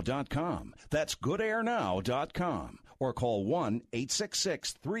goodairnow.com. That's goodairnow.com. or call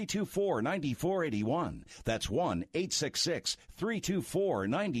 1-866-324-9481. That's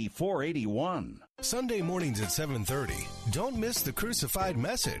 1-866-324-9481. Sunday mornings at 7:30. Don't miss the Crucified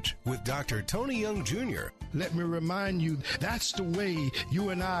Message with Dr. Tony Young Jr. Let me remind you, that's the way you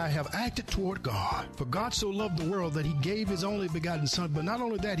and I have acted toward God. For God so loved the world that he gave his only begotten Son. But not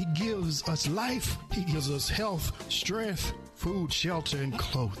only that, he gives us life, he gives us health, strength, food, shelter, and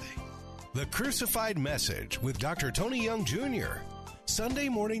clothing. The Crucified Message with Dr. Tony Young Jr. Sunday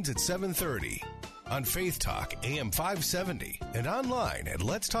mornings at 7:30 on Faith Talk AM 570 and online at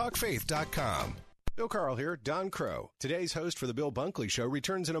letstalkfaith.com. Bill Carl here, Don Crow. Today's host for the Bill Bunkley Show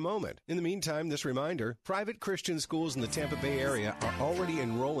returns in a moment. In the meantime, this reminder, private Christian schools in the Tampa Bay area are already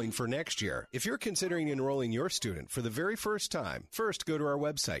enrolling for next year. If you're considering enrolling your student for the very first time, first go to our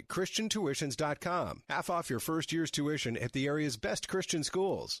website, christiantuitions.com. Half off your first year's tuition at the area's best Christian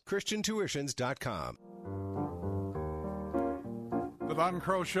schools, christiantuitions.com. The Don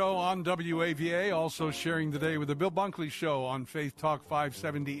Crow Show on WAVA, also sharing the day with the Bill Bunkley Show on Faith Talk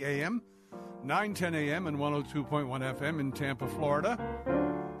 570 AM. 910 a.m. and 102.1 FM in Tampa, Florida.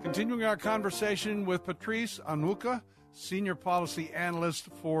 Continuing our conversation with Patrice Onwuka, Senior Policy Analyst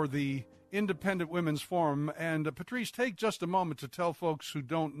for the Independent Women's Forum. And Patrice, take just a moment to tell folks who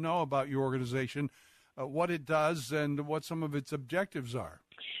don't know about your organization what it does and what some of its objectives are.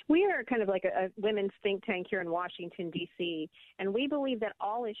 We are kind of like a women's think tank here in Washington, D.C., and we believe that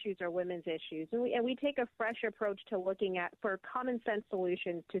all issues are women's issues. And we take a fresh approach to looking at for common sense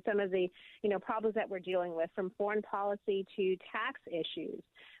solutions to some of the, problems that we're dealing with, from foreign policy to tax issues.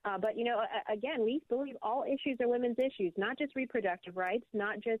 But again, we believe all issues are women's issues, not just reproductive rights,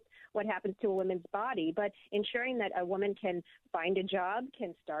 not just what happens to a woman's body, but ensuring that a woman can find a job,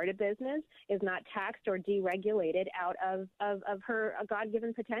 can start a business, is not taxed or deregulated out of her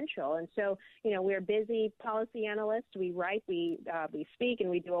God-given potential. And so, we're busy policy analysts. We write, we speak, and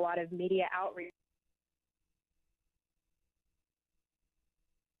we do a lot of media outreach.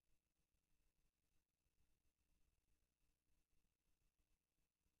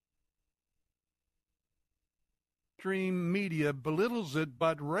 Mainstream media belittles it,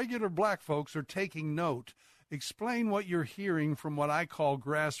 but regular black folks are taking note. Explain what you're hearing from what I call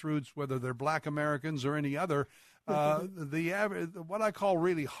grassroots, whether they're black Americans or any other. What I call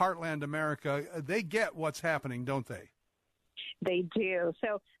really heartland America, they get what's happening, don't they? They do.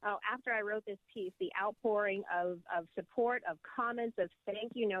 So after I wrote this piece, the outpouring of support, of comments, of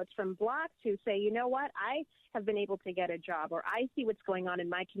thank you notes from blacks who say, you know what, I have been able to get a job, or I see what's going on in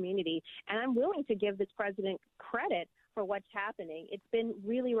my community, and I'm willing to give this president credit for what's happening. It's been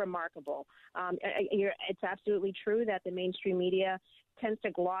really remarkable. It's absolutely true that the mainstream media tends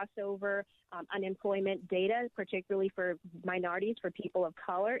to gloss over unemployment data, particularly for minorities, for people of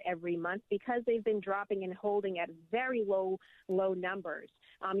color, every month, because they've been dropping and holding at very low numbers.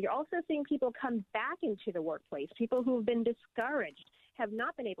 You're also seeing people come back into the workplace, people who've been discouraged, have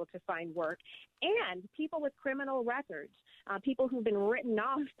not been able to find work, and people with criminal records, people who've been written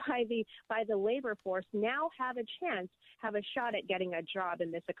off by the labor force, now have a chance, have a shot at getting a job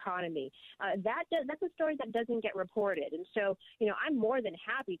in this economy. That's a story that doesn't get reported. And so, I'm more than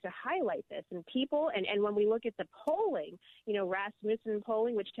happy to highlight this. And people, and when we look at the polling, Rasmussen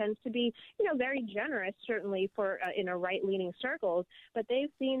polling, which tends to be, very generous, certainly for in a right-leaning circles, but they've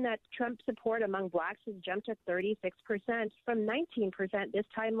seen that Trump support among blacks has jumped to 36% from 19% this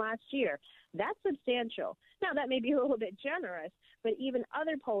time last year. That's substantial. Now, that may be a little bit generous, but even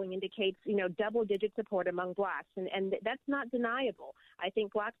other polling indicates, double-digit support among blacks, and that's not deniable. I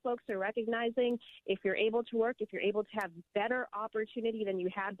think black folks are recognizing if you're able to work, if you're able to have better opportunity than you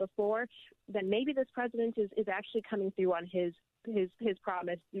had before, then maybe this president is actually coming through on his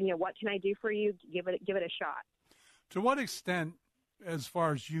promise. What can I do for you? Give it a shot. To what extent, as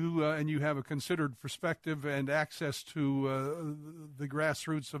far as you and you have a considered perspective and access to the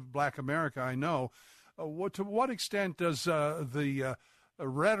grassroots of black America, I know, to what extent does the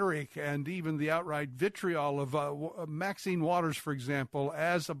rhetoric and even the outright vitriol of Maxine Waters, for example,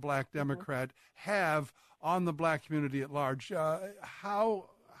 as a black Democrat, have on the black community at large? How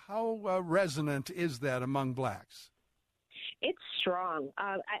resonant is that among blacks? It's strong.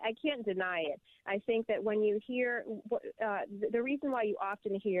 I can't deny it. I think that when you hear the reason why you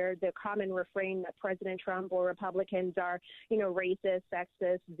often hear the common refrain that President Trump or Republicans are, racist,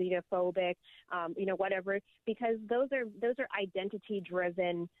 sexist, xenophobic, whatever, because those are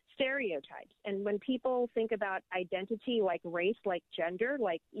identity-driven stereotypes. And when people think about identity, like race, like gender,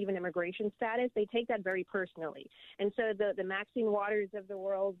 like even immigration status, they take that very personally. And so the Maxine Waters of the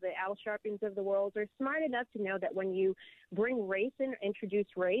world, the Al Sharptons of the world are smart enough to know that when you bring race in, introduce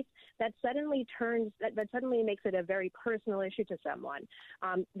race, that suddenly suddenly makes it a very personal issue to someone.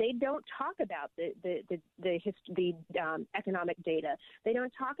 They don't talk about the economic data. They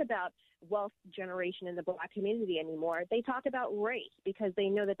don't talk about wealth generation in the Black community anymore. They talk about race because they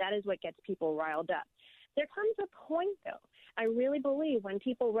know that is what gets people riled up. There comes a point, though, I really believe, when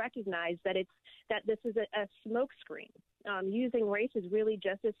people recognize that this is a smokescreen. Using race is really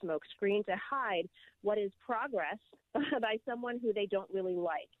just a smokescreen to hide what is progress by someone who they don't really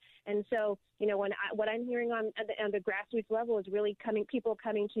like. And so, what I'm hearing on the grassroots level is really people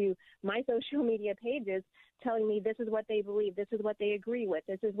coming to my social media pages telling me this is what they believe, this is what they agree with,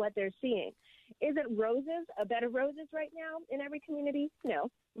 this is what they're seeing. Is it roses, a bed of roses right now in every community?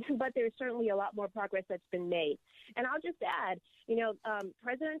 No, but there's certainly a lot more progress that's been made. And I'll just add,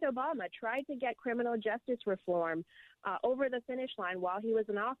 President Obama tried to get criminal justice reform over the finish line while he was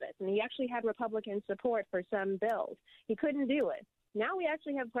in office, and he actually had Republican support for some bills. He couldn't do it. Now we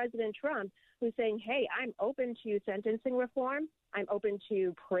actually have President Trump who's saying, hey, I'm open to sentencing reform. I'm open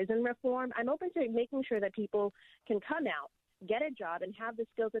to prison reform. I'm open to making sure that people can come out, get a job, and have the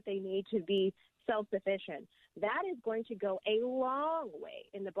skills that they need to be self-sufficient. That is going to go a long way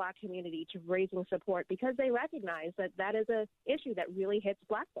in the Black community to raising support because they recognize that is an issue that really hits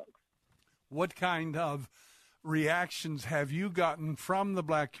Black folks. What kind of reactions have you gotten from the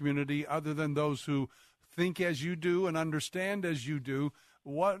Black community other than those who think as you do and understand as you do?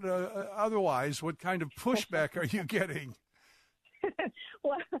 What otherwise, what kind of pushback are you getting?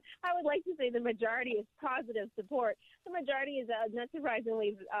 Well, I would like to say the majority is positive support. The majority is, not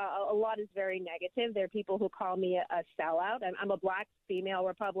surprisingly, a lot is very negative. There are people who call me a sellout. I'm a Black female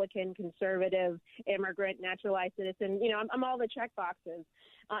Republican, conservative, immigrant, naturalized citizen. I'm all the check boxes.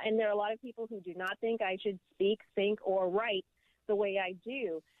 And there are a lot of people who do not think I should speak, think, or write the way I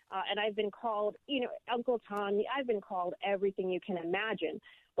do. And I've been called, Uncle Tom. I've been called everything you can imagine.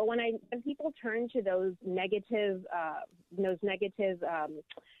 But when people turn to those negative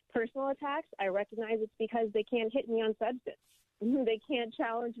personal attacks, I recognize it's because they can't hit me on substance. They can't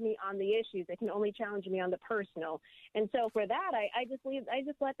challenge me on the issues. They can only challenge me on the personal. And so for that, I just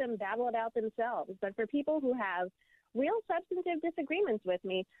let them battle it out themselves. But for people who have real substantive disagreements with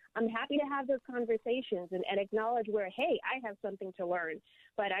me, I'm happy to have those conversations and acknowledge where, hey, I have something to learn.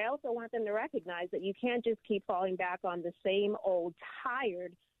 But I also want them to recognize that you can't just keep falling back on the same old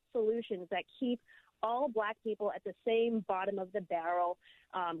tired solutions that keep all Black people at the same bottom of the barrel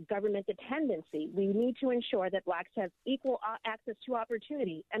government dependency. We need to ensure that Blacks have equal access to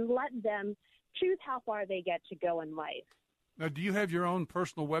opportunity and let them choose how far they get to go in life. Now, do you have your own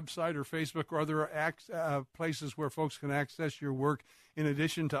personal website or Facebook or other places where folks can access your work in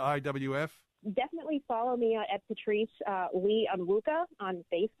addition to IWF? Definitely follow me at Patrice Lee Onwuka on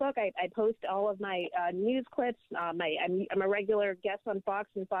Facebook. I post all of my news clips. I'm a regular guest on Fox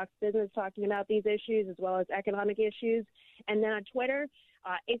and Fox Business talking about these issues as well as economic issues. And then on Twitter,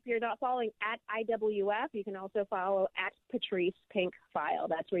 if you're not following at IWF, you can also follow at Patrice Pink File.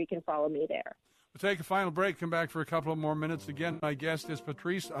 That's where you can follow me there. We'll take a final break, come back for a couple of more minutes. Again, my guest is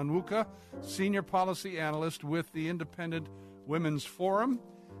Patrice Onwuka, Senior Policy Analyst with the Independent Women's Forum.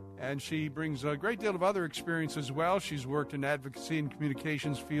 And she brings a great deal of other experience as well. She's worked in advocacy and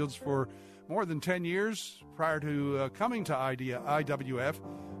communications fields for more than 10 years. Prior to coming to IWF,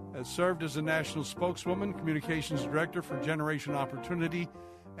 has served as a national spokeswoman, communications director for Generation Opportunity,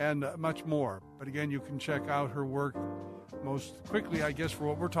 and much more. But again, you can check out her work most quickly, I guess, for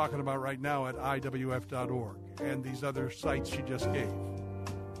what we're talking about right now at IWF.org and these other sites she just gave.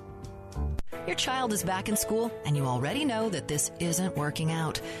 Your child is back in school, and you already know that this isn't working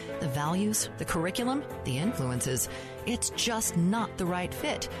out. The values, the curriculum, the influences, it's just not the right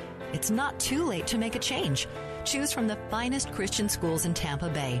fit. It's not too late to make a change. Choose from the finest Christian schools in Tampa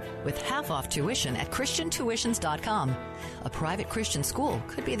Bay with half-off tuition at ChristianTuitions.com. A private Christian school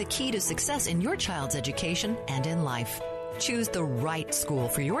could be the key to success in your child's education and in life. Choose the right school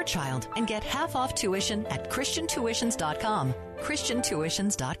for your child and get half-off tuition at ChristianTuitions.com.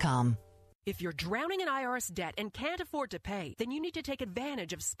 ChristianTuitions.com. If you're drowning in IRS debt and can't afford to pay, then you need to take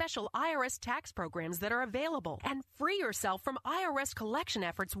advantage of special IRS tax programs that are available and free yourself from IRS collection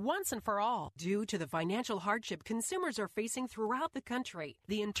efforts once and for all. Due to the financial hardship consumers are facing throughout the country,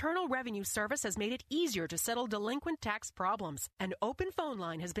 the Internal Revenue Service has made it easier to settle delinquent tax problems. An open phone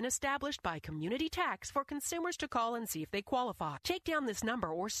line has been established by Community Tax for consumers to call and see if they qualify. Take down this number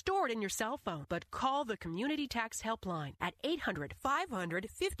or store it in your cell phone, but call the Community Tax Helpline at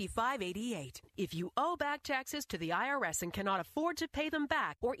 800-500-5588. 5588. If you owe back taxes to the IRS and cannot afford to pay them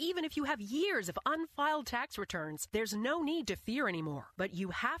back, or even if you have years of unfiled tax returns, there's no need to fear anymore. But you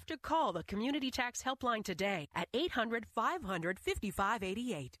have to call the Community Tax Helpline today at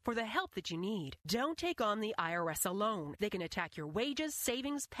 800-500-5588 for the help that you need. Don't take on the IRS alone. They can attack your wages,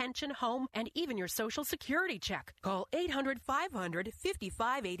 savings, pension, home, and even your Social Security check. Call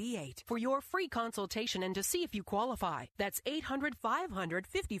 800-500-5588 for your free consultation and to see if you qualify. That's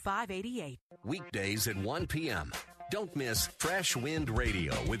 800-500-5588. Weekdays at 1 p.m. Don't miss Fresh Wind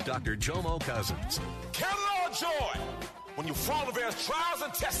Radio with Dr. Jomo Cousins. Count it all joy when you fall into various trials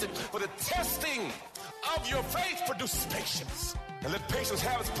and testing, for the testing of your faith produces patience. And let patience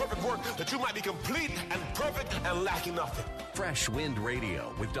have its perfect work, that you might be complete and perfect and lacking nothing. Fresh Wind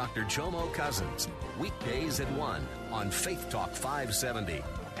Radio with Dr. Jomo Cousins. Weekdays at 1 on Faith Talk 570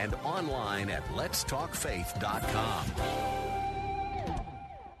 and online at letstalkfaith.com.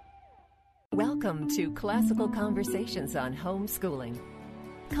 Welcome to Classical Conversations on Homeschooling,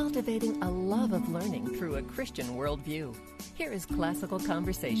 cultivating a love of learning through a Christian worldview. Here is Classical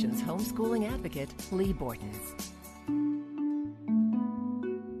Conversations homeschooling advocate Lee Bortons.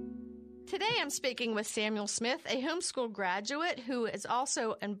 Today I'm speaking with Samuel Smith, a homeschool graduate who has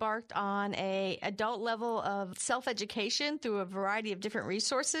also embarked on an adult level of self-education through a variety of different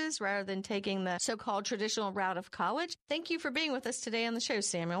resources rather than taking the so-called traditional route of college. Thank you for being with us today on the show,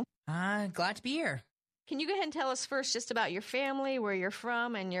 Samuel. Glad to be here. Can you go ahead and tell us first just about your family, where you're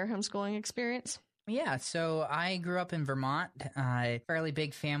from, and your homeschooling experience? Yeah, so I grew up in Vermont, fairly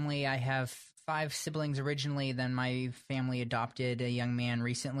big family. I have 5 siblings originally, then my family adopted a young man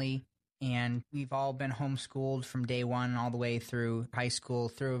recently. And we've all been homeschooled from day one all the way through high school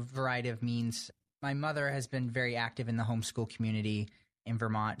through a variety of means. My mother has been very active in the homeschool community in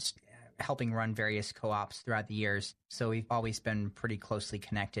Vermont, helping run various co-ops throughout the years. So we've always been pretty closely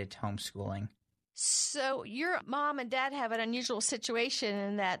connected to homeschooling. So your mom and dad have an unusual situation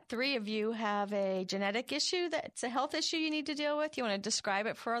in that 3 of you have a genetic issue that's a health issue you need to deal with. You want to describe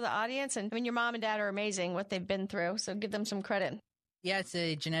it for the audience? And I mean, your mom and dad are amazing, what they've been through, so give them some credit. Yeah, it's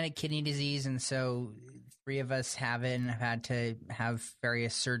a genetic kidney disease, and so 3 of us have it and have had to have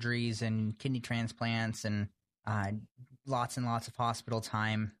various surgeries and kidney transplants and lots and lots of hospital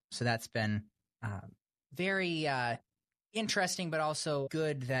time. So that's been very interesting, but also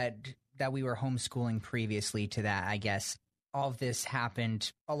good that we were homeschooling previously to that, I guess. All of this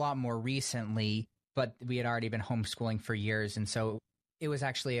happened a lot more recently, but we had already been homeschooling for years, and so it was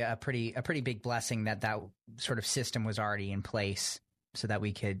actually a pretty big blessing that sort of system was already in place, so that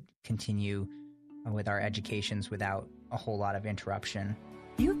we could continue with our educations without a whole lot of interruption.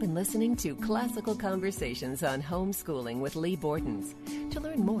 You've been listening to Classical Conversations on Homeschooling with Lee Bortons. To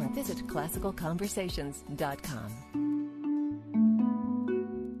learn more, visit classicalconversations.com.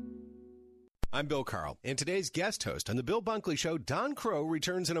 I'm Bill Carl, and today's guest host on The Bill Bunkley Show, Don Crow,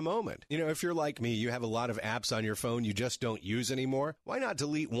 returns in a moment. You know, if you're like me, you have a lot of apps on your phone you just don't use anymore. Why not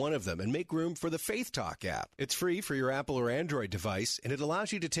delete one of them and make room for the Faith Talk app? It's free for your Apple or Android device, and it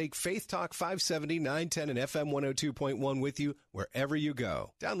allows you to take Faith Talk 570, 910, and FM 102.1 with you wherever you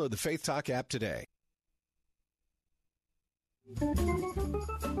go. Download the Faith Talk app today.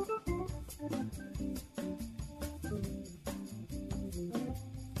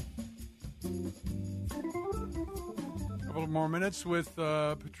 Couple of more minutes with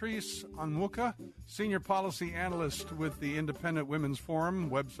Patrice Onwuka, Senior Policy Analyst with the Independent Women's Forum.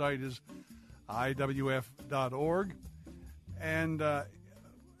 Website is iwf.org. And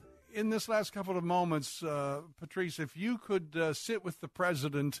in this last couple of moments, Patrice, if you could sit with the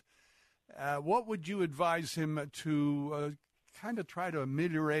president, what would you advise him to kind of try to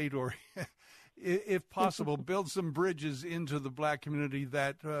ameliorate or, if possible, build some bridges into the black community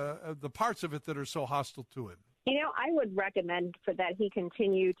that the parts of it that are so hostile to him? You know, I would recommend that he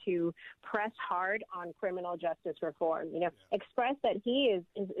continue to press hard on criminal justice reform. You know, express that he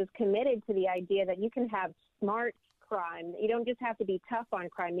is committed to the idea that you can have smart crime. You don't just have to be tough on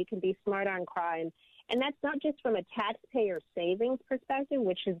crime. You can be smart on crime. And that's not just from a taxpayer savings perspective,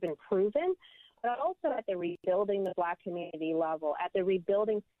 which has been proven, but also at the rebuilding the black community level, at the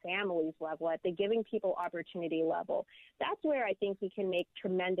rebuilding families level, at the giving people opportunity level. That's where I think we can make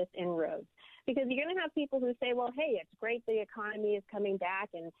tremendous inroads. Because you're going to have people who say, well, hey, it's great the economy is coming back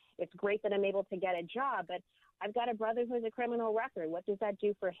and it's great that I'm able to get a job, but I've got a brother who has a criminal record. What does that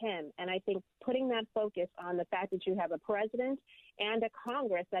do for him? And I think putting that focus on the fact that you have a president and a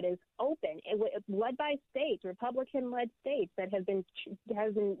Congress that is open, led by states, Republican-led states that have been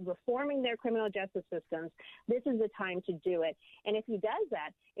reforming their criminal justice systems, this is the time to do it. And if he does that,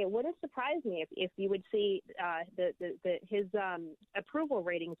 it wouldn't surprise me if you would see his approval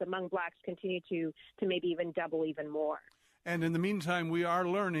ratings among blacks continue to maybe even double even more. And in the meantime, we are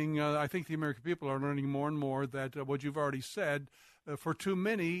learning, I think the American people are learning more and more that what you've already said, for too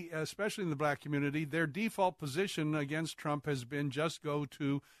many, especially in the black community, their default position against Trump has been just go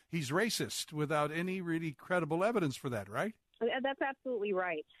to he's racist without any really credible evidence for that, right? That's absolutely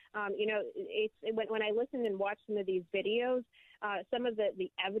right. When I listen and watch some of these videos, some of the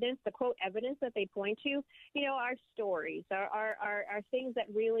evidence, the quote evidence that they point to, are stories, are things that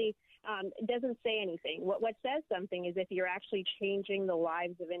really doesn't say anything. What says something is if you're actually changing the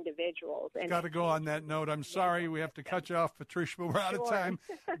lives of individuals. And got to go on that note. I'm sorry we have to cut you off, Patricia, but we're out of time.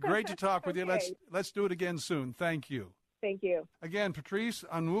 Great to talk with you. Let's do it again soon. Thank you. Thank you. Again, Patrice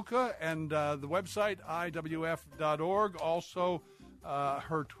Onwuka, and the website, IWF.org. Also,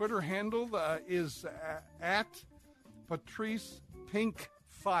 her Twitter handle is at Patrice Pink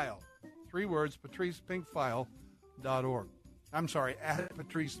File. 3 words, PatricePinkFile.org. I'm sorry, at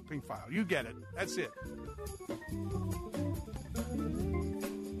Patrice Pink File. You get it. That's it.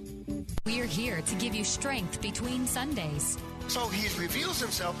 We're here to give you strength between Sundays. So he reveals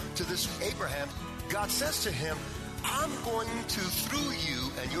himself to this Abraham. God says to him, I'm going to, through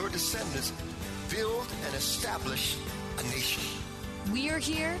you and your descendants, build and establish a nation. We are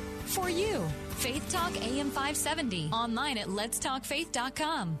here for you. Faith Talk AM 570. Online at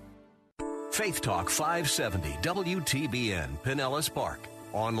letstalkfaith.com. Faith Talk 570 WTBN Pinellas Park.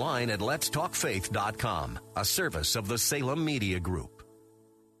 Online at letstalkfaith.com. A service of the Salem Media Group.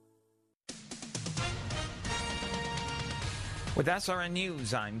 With SRN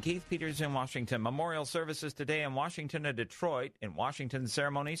News, I'm Keith Peters in Washington. Memorial services today in Washington and Detroit. In Washington,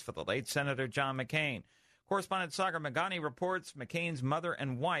 ceremonies for the late Senator John McCain. Correspondent Sagar Magani reports McCain's mother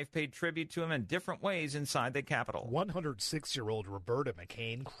and wife paid tribute to him in different ways inside the Capitol. 106-year-old Roberta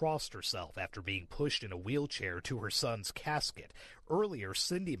McCain crossed herself after being pushed in a wheelchair to her son's casket. Earlier,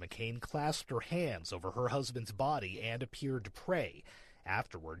 Cindy McCain clasped her hands over her husband's body and appeared to pray.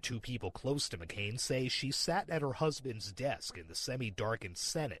 Afterward, 2 people close to McCain say she sat at her husband's desk in the semi-darkened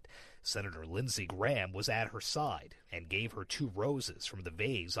Senate. Senator Lindsey Graham was at her side and gave her 2 roses from the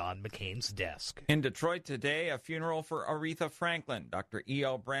vase on McCain's desk. In Detroit today, a funeral for Aretha Franklin. Dr.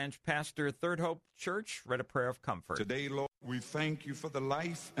 E.L. Branch, pastor, Third Hope Church, read a prayer of comfort. Today, Lord, we thank you for the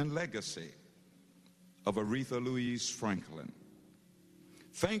life and legacy of Aretha Louise Franklin.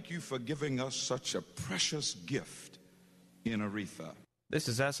 Thank you for giving us such a precious gift in Aretha. This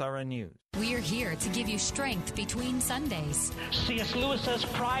is SRN News. We're here to give you strength between Sundays. C.S. Lewis says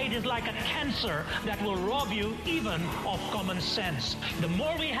pride is like a cancer that will rob you even of common sense. The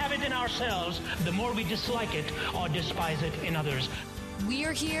more we have it in ourselves, the more we dislike it or despise it in others.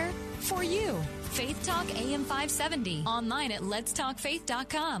 We're here for you. Faith Talk AM 570. Online at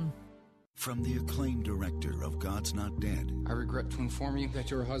letstalkfaith.com. From the acclaimed director of God's Not Dead. I regret to inform you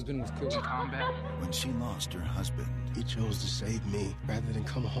that your husband was killed in combat. When she lost her husband. He chose to save me rather than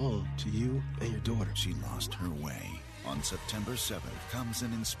come home to you and your daughter. She lost her way. On September 7th comes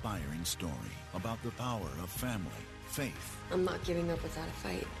an inspiring story about the power of family, faith. I'm not giving up without a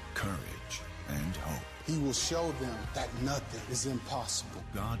fight. Courage and hope. He will show them that nothing is impossible.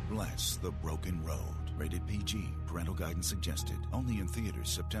 God Bless the Broken Road. Rated PG. Parental guidance suggested. Only in theaters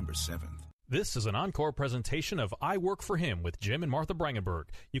September 7th. This is an encore presentation of I Work for Him with Jim and Martha Brangenberg.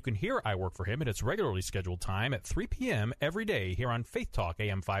 You can hear I Work for Him at its regularly scheduled time at 3 p.m. every day here on Faith Talk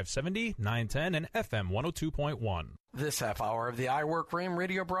AM 570, 910, and FM 102.1. This half hour of the I Work for Him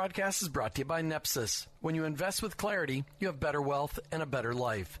radio broadcast is brought to you by Nepsis. When you invest with Clarity, you have better wealth and a better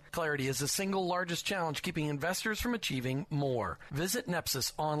life. Clarity is the single largest challenge keeping investors from achieving more. Visit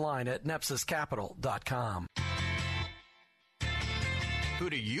Nepsis online at nepsiscapital.com. Who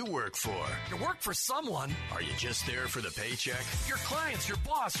do you work for? You work for someone. Are you just there for the paycheck? Your clients, your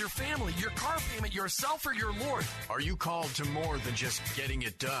boss, your family, your car payment, yourself, or your Lord. Are you called to more than just getting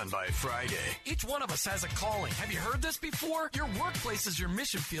it done by Friday? Each one of us has a calling. Have you heard this before? Your workplace is your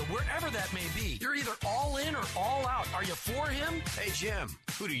mission field, wherever that may be. You're either all in or all out. Are you for Him? Hey, Jim,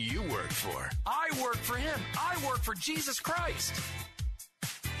 who do you work for? I work for Him. I work for Jesus Christ.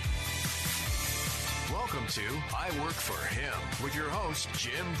 Welcome to I Work for Him with your host,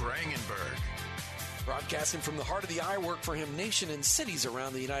 Jim Brangenberg. Broadcasting from the heart of the I Work for Him nation and cities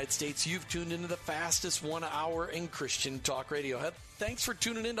around the United States, you've tuned into the fastest 1 hour in Christian talk radio. Thanks for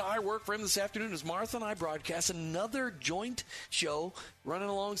tuning in to I Work for Him this afternoon as Martha and I broadcast another joint show running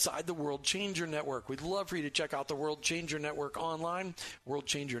alongside the World Changer Network. We'd love for you to check out the World Changer Network online,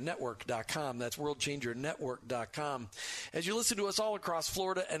 worldchangernetwork.com. That's worldchangernetwork.com. As you listen to us all across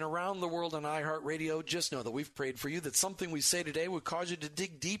Florida and around the world on iHeartRadio, just know that we've prayed for you that something we say today would cause you to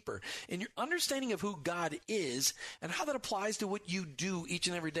dig deeper in your understanding of who God is and how that applies to what you do each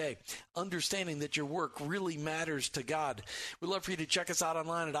and every day. Understanding that your work really matters to God. We'd love for you to check us out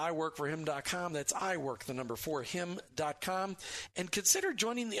online at iworkforhim.com. That's iwork4him.com. And consider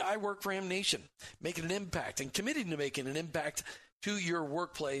joining the I Work for Him Nation, making an impact and committing to making an impact to your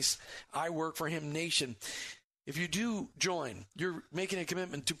workplace, I Work for Him Nation. If you do join, you're making a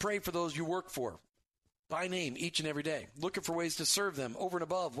commitment to pray for those you work for by name each and every day, looking for ways to serve them over and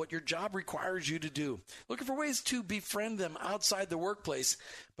above what your job requires you to do, looking for ways to befriend them outside the workplace,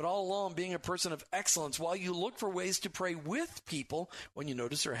 but all along being a person of excellence while you look for ways to pray with people when you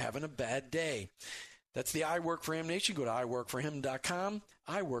notice they're having a bad day. That's the I Work for Him Nation. Go to iworkforhim.com.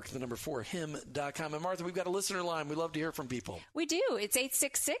 iwork4him.com. And Martha, we've got a listener line. We'd love to hear from people. We do. It's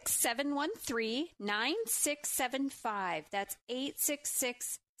 866-713-9675. That's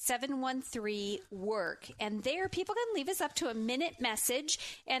 866-713-WORK. And there, people can leave us up to a minute message.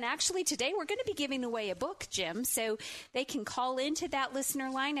 And actually, today we're going to be giving away a book, Jim. So they can call into that listener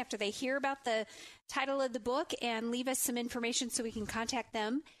line after they hear about the title of the book and leave us some information so we can contact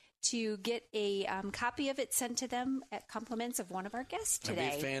them to get a copy of it sent to them at compliments of one of our guests today.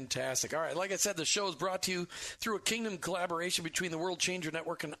 That'd be fantastic. All right, like I said, the show is brought to you through a kingdom collaboration between the World Changer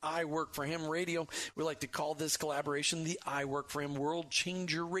Network and I Work for Him Radio. We like to call this collaboration the I Work for Him World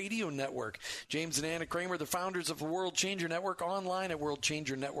Changer Radio Network. James and Anna Kramer, the founders of the World Changer Network, online at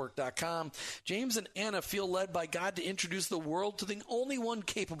worldchangernetwork.com. James and Anna feel led by God to introduce the world to the only one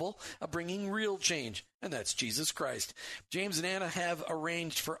capable of bringing real change, and that's Jesus Christ. James and Anna have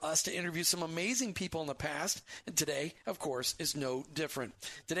arranged for us to interview some amazing people in the past, and today, of course, is no different.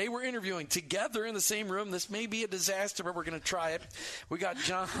 Today we're interviewing together in the same room. This may be a disaster, but we're going to try it. We got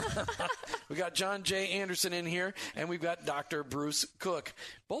John J. Anderson in here, and we've got Dr. Bruce Cook.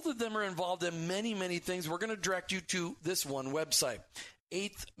 Both of them are involved in many, many things. We're going to direct you to this one website,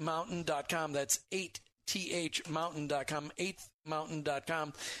 8thmountain.com. That's 8thmountain.com,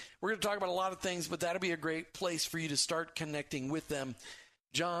 8thmountain.com. We're going to talk about a lot of things, but that'll be a great place for you to start connecting with them.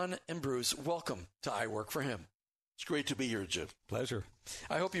 John and Bruce, welcome to I Work for Him. It's great to be here, Jim. Pleasure.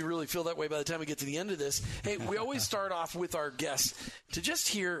 I hope you really feel that way by the time we get to the end of this. Hey, we always start off with our guests to just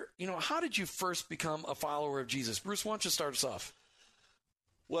hear, how did you first become a follower of Jesus? Bruce, why don't you start us off?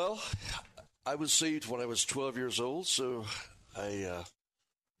 Well, I was saved when I was 12 years old, so I've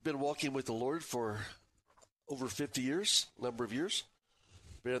been walking with the Lord for over 50 years, number of years.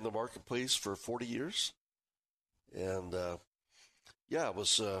 Been in the marketplace for 40 years. And, I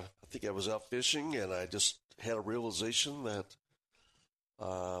think I was out fishing, and I just had a realization that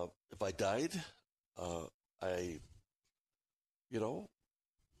if I died, I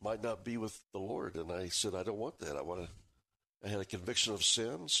might not be with the Lord. And I said, I don't want that. I had a conviction of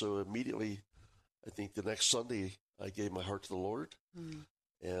sin. So immediately, I think the next Sunday, I gave my heart to the Lord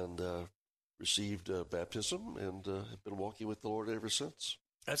and received baptism and have been walking with the Lord ever since.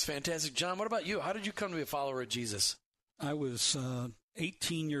 That's fantastic. John, what about you? How did you come to be a follower of Jesus? I was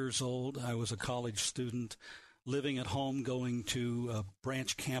 18 years old. I was a college student living at home, going to a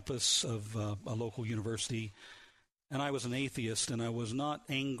branch campus of a local university. And I was an atheist, and I was not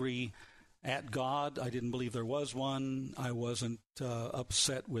angry at God. I didn't believe there was one. I wasn't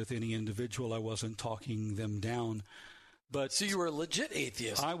upset with any individual. I wasn't talking them down. But so you were a legit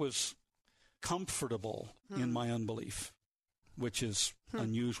atheist. I was comfortable in my unbelief, which is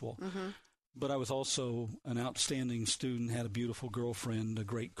unusual. Mm-hmm. But I was also an outstanding student, had a beautiful girlfriend, a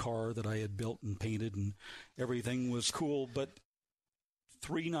great car that I had built and painted, and everything was cool. But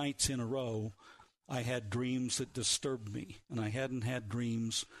 3 nights in a row, I had dreams that disturbed me, and I hadn't had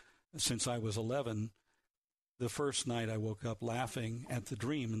dreams since I was 11. The first night I woke up laughing at the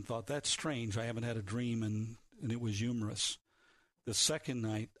dream and thought, that's strange. I haven't had a dream, and it was humorous. The second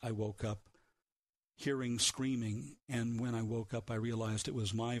night I woke up hearing screaming, and when I woke up I realized it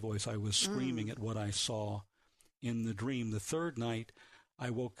was my voice. I was screaming at what I saw in the dream. The third night I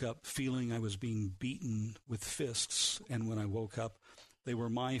woke up feeling I was being beaten with fists, and when I woke up they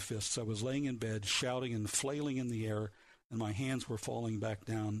were my fists. I was laying in bed shouting and flailing in the air, and my hands were falling back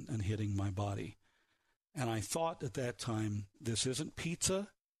down and hitting my body. And I thought at that time, this isn't pizza,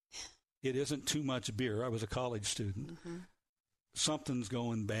 it isn't too much beer. I was a college student. something's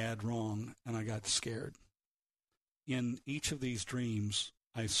going bad wrong, and I got scared. In each of these dreams,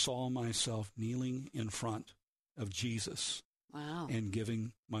 I saw myself kneeling in front of Jesus. Wow. And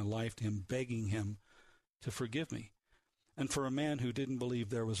giving my life to him, begging him to forgive me. And for a man who didn't believe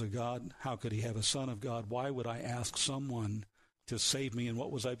there was a God, how could he have a son of God? Why would I ask someone to save me? And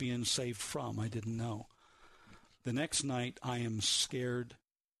what was I being saved from? I didn't know. The next night, I am scared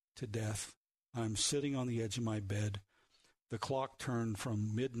to death. I'm sitting on the edge of my bed. The clock turned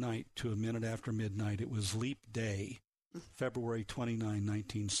from midnight to a minute after midnight. It was leap day, February 29,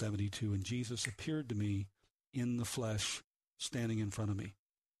 1972, and Jesus appeared to me in the flesh, standing in front of me.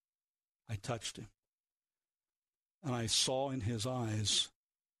 I touched him. And I saw in his eyes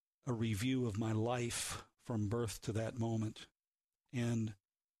a review of my life from birth to that moment. And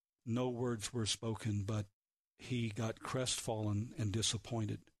no words were spoken, but he got crestfallen and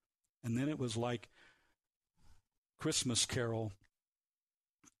disappointed. And then it was like Christmas Carol,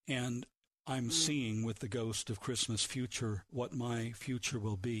 and I'm seeing with the ghost of Christmas future what my future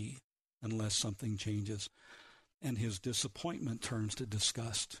will be unless something changes. And his disappointment turns to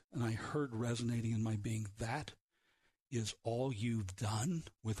disgust. And I heard resonating in my being, that is all you've done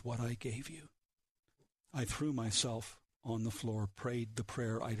with what I gave you. I threw myself on the floor, prayed the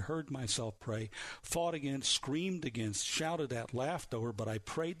prayer I'd heard myself pray, fought against, screamed against, shouted at, laughed over, but I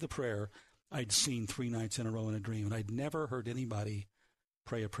prayed the prayer I'd seen 3 nights in a row in a dream, and I'd never heard anybody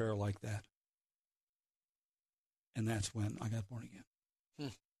pray a prayer like that. And that's when I got born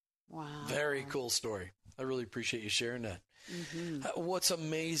again. Wow. Very cool story. I really appreciate you sharing that. Mm-hmm. What's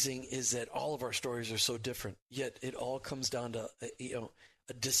amazing is that all of our stories are so different, yet it all comes down to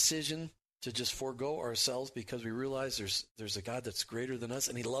a decision to just forego ourselves because we realize there's a God that's greater than us,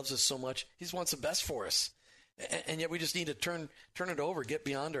 and he loves us so much. He wants the best for us. And yet we just need to turn it over, get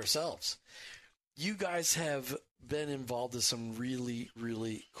beyond ourselves. You guys have been involved in some really,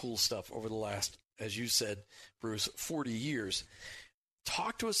 really cool stuff over the last, as you said, Bruce, 40 years.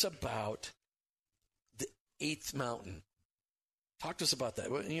 Talk to us about the Eighth Mountain. Talk to us about that.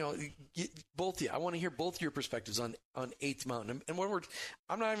 Both of you. I want to hear both of your perspectives on Eighth Mountain. And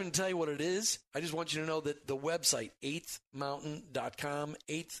I'm not even going to tell you what it is. I just want you to know that the website, eighthmountain.com,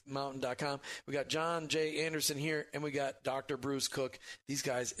 eighthmountain.com. We got John J. Anderson here, and we got Dr. Bruce Cook. These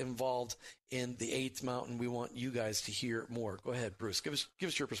guys involved in the Eighth Mountain. We want you guys to hear more. Go ahead, Bruce. Give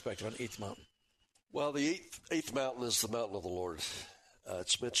us your perspective on Eighth Mountain. Well, the eighth mountain is the mountain of the Lord.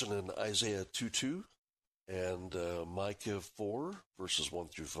 It's mentioned in Isaiah 2:2 and Micah 4, verses 1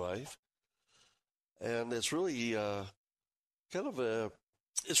 through 5. And it's really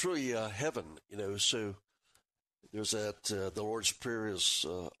heaven, so there's that, the Lord's Prayer is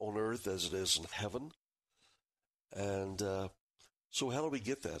on earth as it is in heaven. And so how do we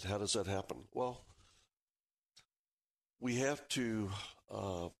get that? How does that happen? Well, we have to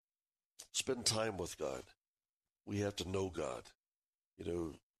spend time with God. We have to know God.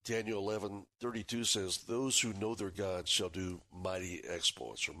 Daniel 11:32 says, "Those who know their God shall do mighty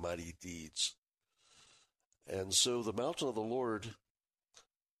exploits," or mighty deeds. And so the mountain of the Lord,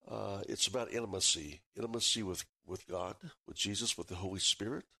 it's about intimacy with God, with Jesus, with the Holy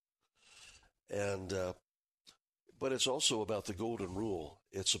Spirit. And but it's also about the golden rule.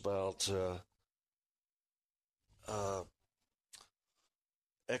 It's about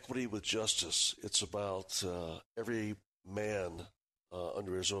equity with justice. It's about every man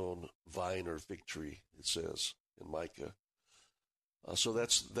under his own vine or fig tree, it says in Micah. So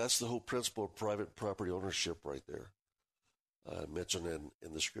that's the whole principle of private property ownership right there, mentioned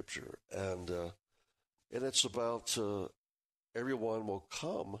in the scripture. And it's about everyone will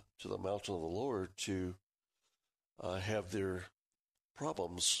come to the mountain of the Lord to have their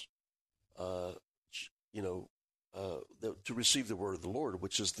problems, to receive the word of the Lord,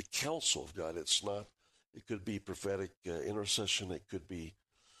 which is the counsel of God. It could be prophetic intercession. It could be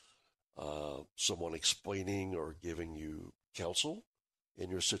someone explaining or giving you counsel in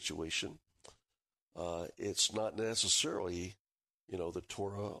your situation. It's not necessarily, the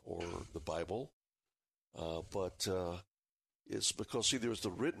Torah or the Bible, but it's because, see, there's the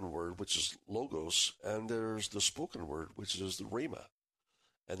written word, which is Logos, and there's the spoken word, which is the Rhema.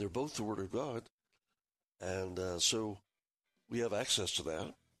 And they're both the Word of God. And so we have access to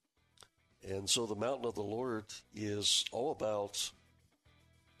that. And so the mountain of the Lord is all about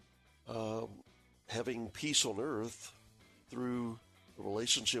having peace on earth through a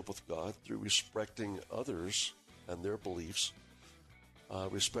relationship with God, through respecting others and their beliefs,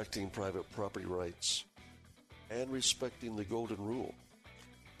 respecting private property rights, and respecting the golden rule.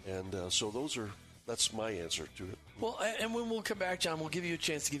 And so that's my answer to it. Well, and when we'll come back, John, we'll give you a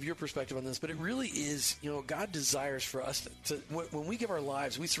chance to give your perspective on this, but it really is, God desires for us to when we give our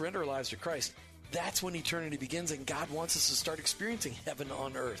lives, we surrender our lives to Christ, that's when eternity begins, and God wants us to start experiencing heaven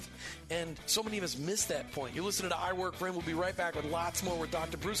on earth. And so many of us miss that point. You're listening to I Work For Him. We'll be right back with lots more with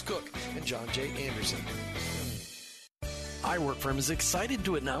Dr. Bruce Cook and John J. Anderson. I Work For Him is excited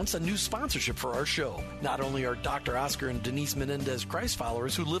to announce a new sponsorship for our show. Not only are Dr. Oscar and Denise Menendez Christ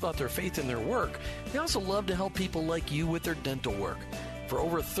followers who live out their faith in their work, they also love to help people like you with their dental work. For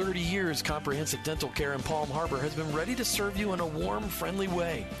over 30 years, Comprehensive Dental Care in Palm Harbor has been ready to serve you in a warm, friendly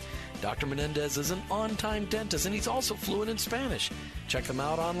way. Dr. Menendez is an on-time dentist, and he's also fluent in Spanish. Check them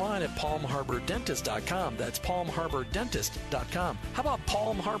out online at palmharbordentist.com. That's palmharbordentist.com. How about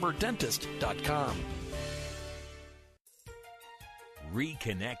palmharbordentist.com?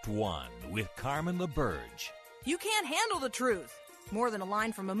 Reconnect One with Carmen LaBerge. You can't handle the truth. More than a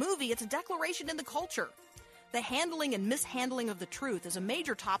line from a movie, it's a declaration in the culture. The handling and mishandling of the truth is a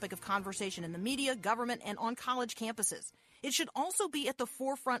major topic of conversation in the media, government, and on college campuses. It should also be at the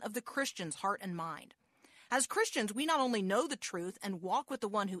forefront of the Christian's heart and mind. As Christians, we not only know the truth and walk with the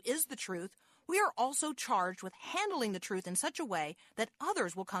one who is the truth, we are also charged with handling the truth in such a way that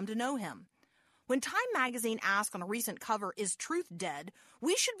others will come to know him. When Time magazine asked on a recent cover, "Is truth dead?"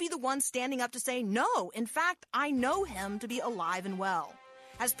 we should be the ones standing up to say, no, in fact, I know him to be alive and well.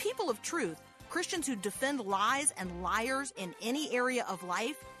 As people of truth, Christians who defend lies and liars in any area of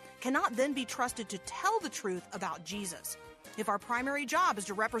life cannot then be trusted to tell the truth about Jesus. If our primary job is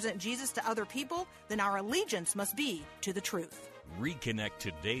to represent Jesus to other people, then our allegiance must be to the truth. Reconnect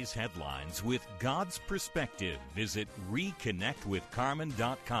today's headlines with God's perspective. Visit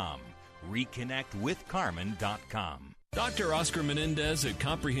reconnectwithcarmen.com. reconnectwithcarmen.com. Dr. Oscar Menendez at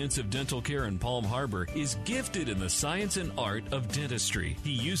Comprehensive Dental Care in Palm Harbor is gifted in the science and art of dentistry.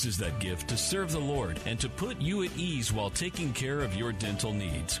 He uses that gift to serve the Lord and to put you at ease while taking care of your dental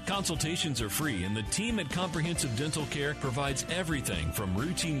needs. Consultations are free, and the team at Comprehensive Dental Care provides everything from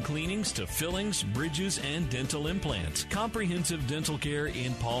routine cleanings to fillings, bridges, and dental implants. Comprehensive Dental Care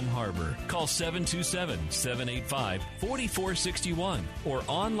in Palm Harbor. Call 727-785-4461 or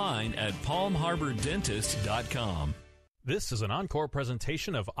online at palmharbordentist.com. This is an encore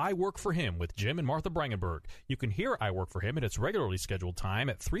presentation of I Work For Him with Jim and Martha Brangenberg. You can hear I Work For Him at its regularly scheduled time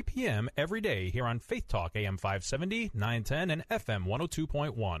at 3 p.m. every day here on Faith Talk AM 570, 910, and FM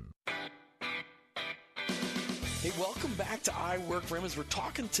 102.1. Hey, welcome back to I Work For Him as we're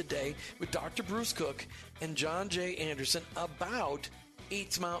talking today with Dr. Bruce Cook and John J. Anderson about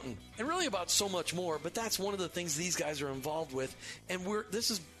Eighth Mountain, and really about so much more, but that's one of the things these guys are involved with. And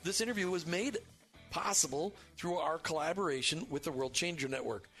this interview was made possible through our collaboration with the World Changer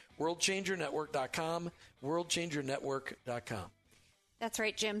Network. WorldChangerNetwork.com, WorldChangerNetwork.com. That's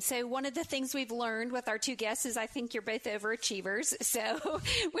right, Jim. So one of the things we've learned with our two guests is I think you're both overachievers. So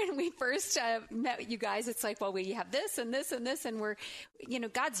when we first met you guys, it's like, well, we have this and this and this, and we're,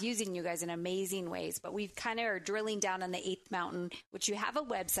 God's using you guys in amazing ways. But we kind of are drilling down on the Eighth Mountain, which you have a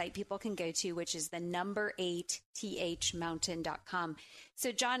website people can go to, which is the number 8thmountain.com.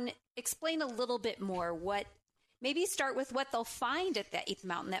 So John, explain a little bit more maybe start with what they'll find at the Eighth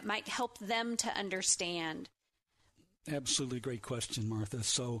Mountain that might help them to understand. Absolutely great question, Martha.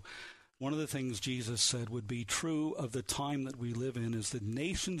 So one of the things Jesus said would be true of the time that we live in is that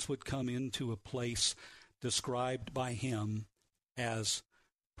nations would come into a place described by him as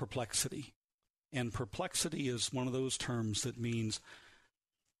perplexity. And perplexity is one of those terms that means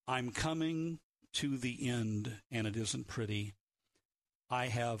I'm coming to the end and it isn't pretty. I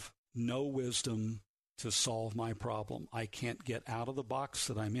have no wisdom to solve my problem. I can't get out of the box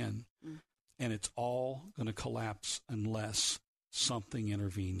that I'm in. And it's all going to collapse unless something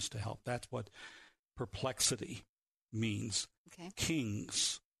intervenes to help. That's what perplexity means. Okay.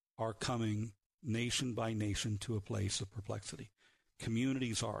 Kings are coming nation by nation to a place of perplexity.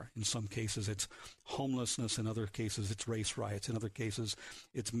 Communities are. In some cases, it's homelessness. In other cases, it's race riots. In other cases,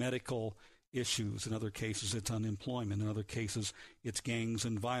 it's medical issues. In other cases, it's unemployment. In other cases, it's gangs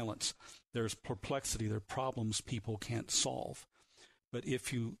and violence. There's perplexity. There are problems people can't solve. But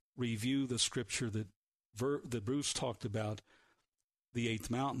if you review the scripture that Bruce talked about, the Eighth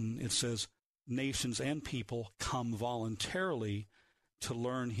Mountain, it says nations and people come voluntarily to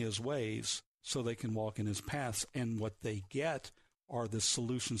learn his ways so they can walk in his paths. And what they get are the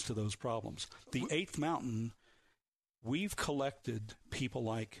solutions to those problems. The Eighth Mountain, we've collected people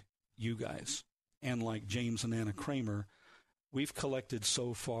like you guys and like James and Anna Kramer. We've collected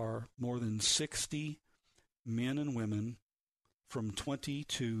so far more than 60 men and women from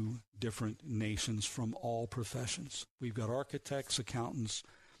 22 different nations from all professions. We've got architects, accountants,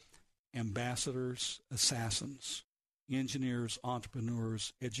 ambassadors, assassins. engineers,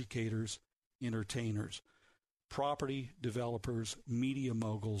 entrepreneurs, educators, entertainers, property developers, media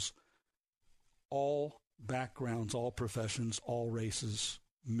moguls, all backgrounds, all professions, all races,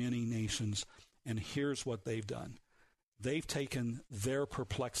 many nations. And here's what they've done. They've taken their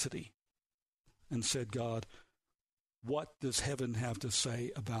perplexity and said, God, what does heaven have to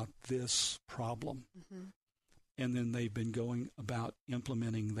say about this problem? Mm-hmm. And then they've been going about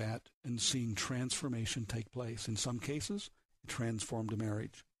implementing that and seeing transformation take place. In some cases, it transformed a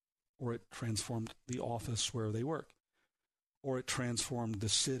marriage, or it transformed the office where they work, or it transformed the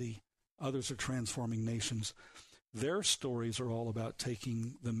city. Others are transforming nations. Their stories are all about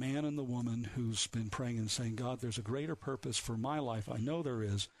taking the man and the woman who's been praying and saying, God, there's a greater purpose for my life. I know there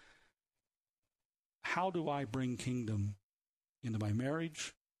is. How do I bring kingdom into my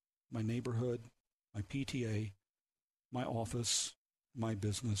marriage, my neighborhood, my PTA, my office, my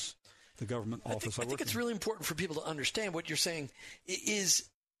business, the government office I think it's really important for people to understand what you're saying is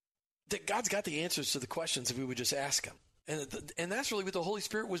that God's got the answers to the questions if we would just ask him. And that's really what the Holy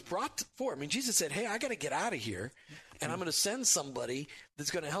Spirit was brought for. I mean, Jesus said, hey, I got to get out of here, and I'm going to send somebody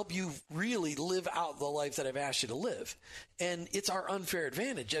that's going to help you really live out the life that I've asked you to live. And it's our unfair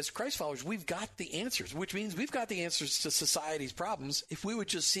advantage. As Christ followers, we've got the answers, which means we've got the answers to society's problems if we would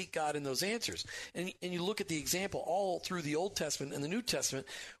just seek God in those answers. And you look at the example all through the Old Testament and the New Testament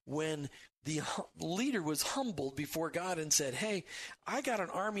when the leader was humbled before God and said, hey, I got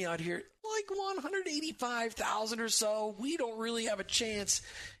an army out here, like 185,000 or so. We don't really have a chance.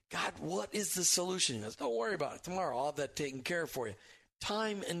 God, what is the solution? He goes, don't worry about it. Tomorrow I'll have that taken care of for you.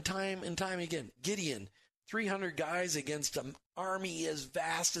 Time and time and time again. Gideon, 300 guys against an army as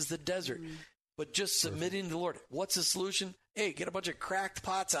vast as the desert. But just submitting to the Lord. What's the solution? Hey, get a bunch of cracked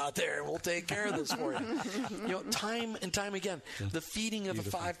pots out there and we'll take care of this for you. Time and time again. The feeding of the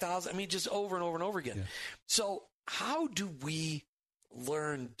 5,000. I mean, just over and over and over again. Yeah. So how do we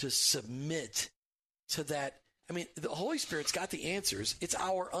learn to submit to that? I mean, the Holy Spirit's got the answers. It's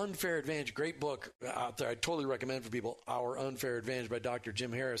Our Unfair Advantage. Great book out there. I totally recommend for people, Our Unfair Advantage by Dr.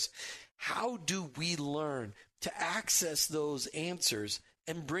 Jim Harris. How do we learn to access those answers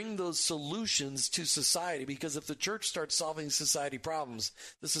and bring those solutions to society? Because if the church starts solving society problems,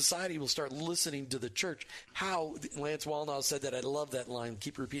 the society will start listening to the church. How, Lance Wallnau said that. I love that line.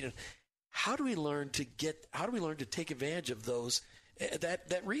 Keep repeating. How do we learn to take advantage of those,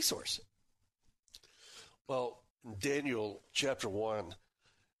 that resource? Well, in Daniel chapter 1,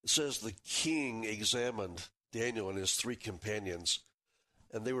 it says the king examined Daniel and his 3 companions,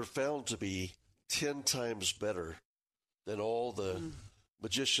 and they were found to be 10 times better than all the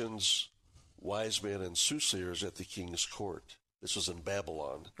magicians, wise men, and soothsayers at the king's court. This was in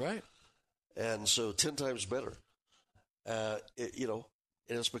Babylon. Right. And so 10 times better. And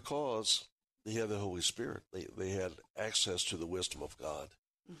it's because they had the Holy Spirit. They had access to the wisdom of God.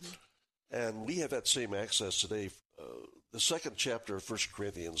 Mm-hmm. And we have that same access today. The 2nd chapter of 1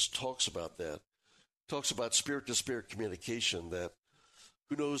 Corinthians talks about that. Talks about spirit-to-spirit communication, that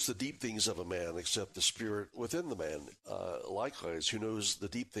who knows the deep things of a man except the Spirit within the man? Likewise, who knows the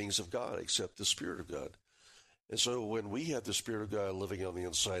deep things of God except the Spirit of God? And so when we have the Spirit of God living on the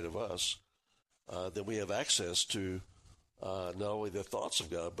inside of us, then we have access to not only the thoughts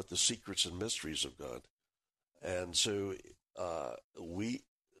of God, but the secrets and mysteries of God. And so we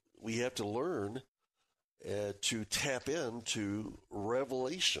have to learn to tap into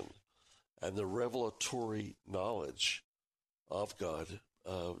revelation and the revelatory knowledge of God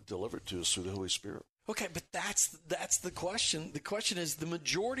delivered to us through the Holy Spirit. Okay, but that's the question. The question is, the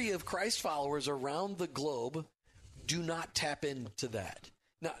majority of Christ followers around the globe do not tap into that.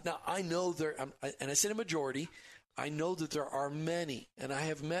 Now I know and I said a majority, I know that there are many, and I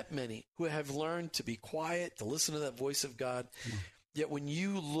have met many, who have learned to be quiet, to listen to that voice of God. Yet when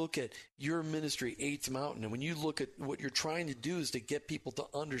you look at your ministry, Eighth Mountain, and when you look at what you're trying to do is to get people to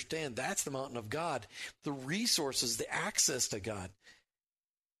understand that's the mountain of God, the resources, the access to God,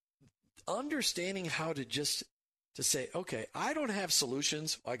 understanding how to say, okay, I don't have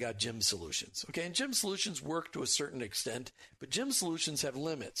solutions. I got Jim's solutions. Okay, and Jim's solutions work to a certain extent, but Jim's solutions have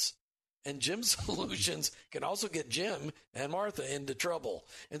limits. And Jim's solutions can also get Jim and Martha into trouble.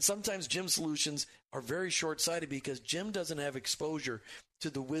 And sometimes Jim's solutions are very short-sighted because Jim doesn't have exposure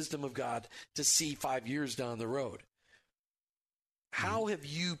to the wisdom of God to see 5 years down the road. How have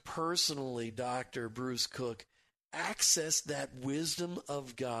you personally, Dr. Bruce Cook, accessed that wisdom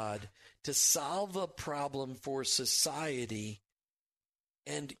of God to solve a problem for society?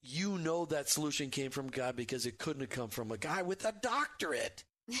 And you know that solution came from God because it couldn't have come from a guy with a doctorate.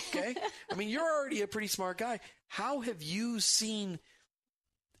 Okay? I mean, you're already a pretty smart guy. How have you seen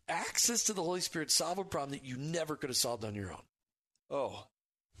access to the Holy Spirit solve a problem that you never could have solved on your own? Oh,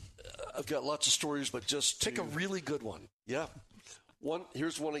 I've got lots of stories, but just pick a really good one. Yeah.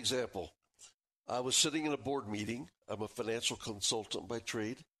 Here's one example. I was sitting in a board meeting. I'm a financial consultant by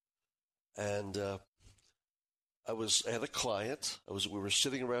trade. And I had a client. We were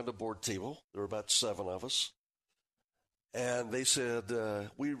sitting around a board table. There were about 7 of us. And they said,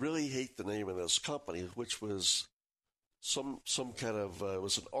 we really hate the name of this company, which was some kind of, it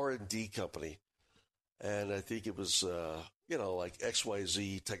was an R&D company. And I think it was, like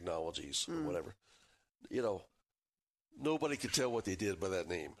XYZ Technologies or whatever. Nobody could tell what they did by that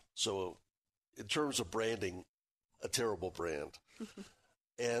name. So in terms of branding, a terrible brand.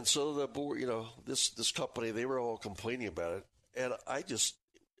 And so the board, this company, they were all complaining about it. And I just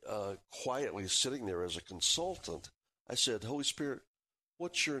quietly sitting there as a consultant, I said, Holy Spirit,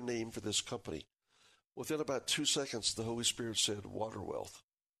 what's your name for this company? Within about 2 seconds, the Holy Spirit said, Water Wealth.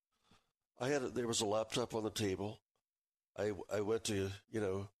 There was a laptop on the table. I went to,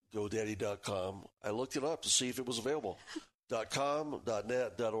 GoDaddy.com. I looked it up to see if it was available. .com,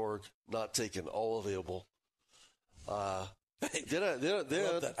 .net, .org, not taken, all available. Then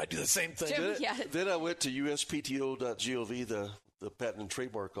I do the same thing. Then I went to uspto.gov, the Patent and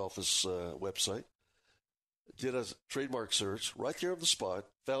Trademark Office website. Did a trademark search right there on the spot.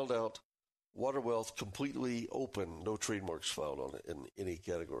 Found out Water Wealth completely open, no trademarks filed on it in any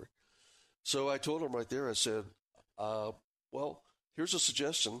category. So I told him right there. I said, "Well, here's a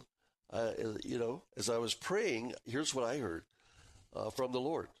suggestion. As I was praying, here's what I heard from the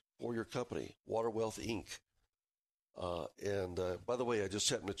Lord for your company, Water Wealth Inc." And by the way, I just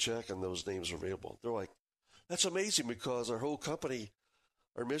happened to check, and those names are available. They're like, "That's amazing because our whole company,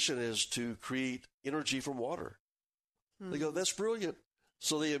 our mission is to create energy from water." They go, "That's brilliant."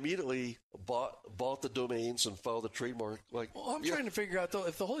 So they immediately bought the domains and filed the trademark. I'm trying to figure out, though,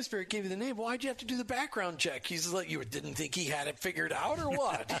 if the Holy Spirit gave you the name, why'd you have to do the background check? He's like, you didn't think he had it figured out, or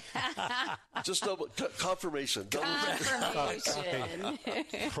what? Just confirmation. Confirmation.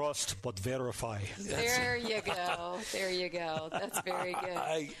 Trust but verify. There you go. That's very good.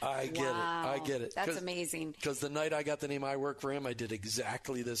 I get it. That's amazing. Because the night I got the name I Work for Him, I did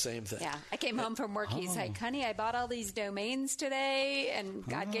exactly the same thing. Yeah. I came home from work. He's like, honey, I bought all these domains today, and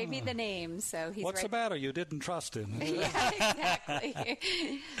God gave me the name, so he's What's the matter? You didn't trust him. Yeah,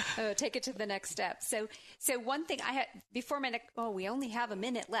 exactly. Take it to the next step. So one thing I had before we only have a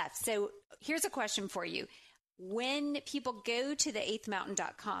minute left. So here's a question for you. When people go to the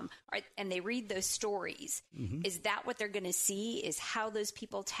eighthmountain.com and they read those stories, is that what they're going to see? Is how those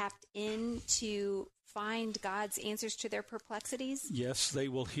people tapped in to find God's answers to their perplexities? Yes, they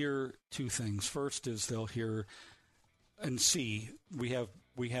will hear 2 things. First is they'll hear and see. We have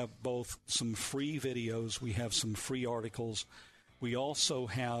both some free videos. We have some free articles. We also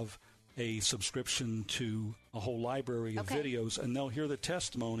have a subscription to a whole library of videos, and they'll hear the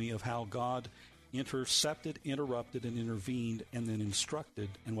testimony of how God intercepted, interrupted, and intervened, and then instructed,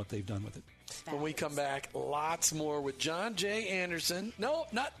 and what they've done with it. When we come back, lots more with John J. Anderson. No,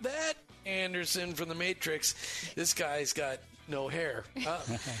 not that Anderson from The Matrix. This guy's got no hair.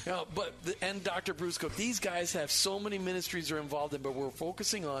 And Dr. Bruce Cook. These guys have so many ministries they're involved in, but we're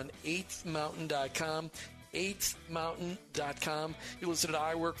focusing on eighthmountain.com. eighthmountain.com. You listen to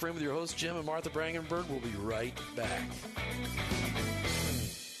I Work for Him with your host, Jim and Martha Brangenberg. We'll be right back.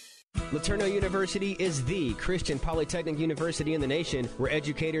 LeTourneau University is the Christian polytechnic university in the nation where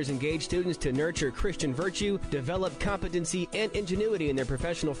educators engage students to nurture Christian virtue, develop competency and ingenuity in their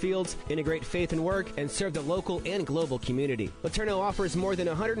professional fields, integrate faith and work, and serve the local and global community. LeTourneau offers more than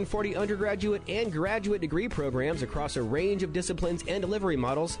 140 undergraduate and graduate degree programs across a range of disciplines and delivery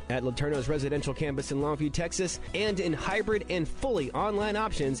models at LeTourneau's residential campus in Longview, Texas, and in hybrid and fully online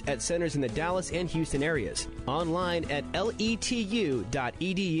options at centers in the Dallas and Houston areas. Online at letu.edu.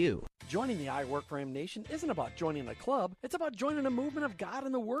 Joining the I Work for Him Nation isn't about joining a club. It's about joining a movement of God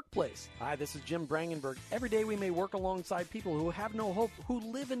in the workplace. Hi, this is Jim Brangenberg. Every day we may work alongside people who have no hope, who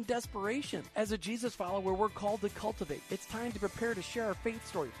live in desperation. As a Jesus follower, we're called to cultivate. It's time to prepare to share our faith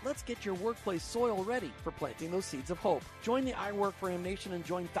story. Let's get your workplace soil ready for planting those seeds of hope. Join the I Work for Him Nation and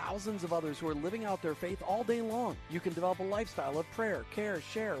join thousands of others who are living out their faith all day long. You can develop a lifestyle of prayer, care,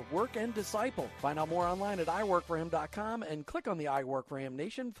 share, work, and disciple. Find out more online at iworkforhim.com and click on the I Work for Him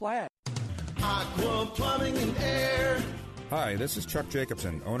Nation flag. Aqua Plumbing and Air, Hi, this is Chuck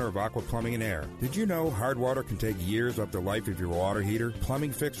Jacobson, owner of Aqua Plumbing and Air. Did you know hard water can take years off the life of your water heater,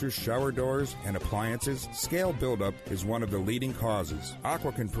 plumbing fixtures, shower doors, and appliances? Scale buildup is one of the leading causes.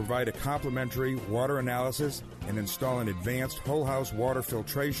 Aqua can provide a complimentary water analysis and install an advanced whole house water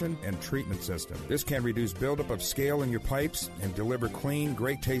filtration and treatment system. This can reduce buildup of scale in your pipes and deliver clean,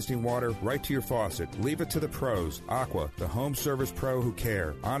 great tasting water right to your faucet. Leave it to the pros. Aqua, the home service pro who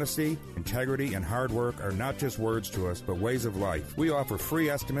care. Honesty, integrity, and hard work are not just words to us, but ways of life. We offer free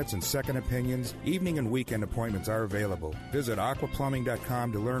estimates and second opinions. Evening and weekend appointments are available. Visit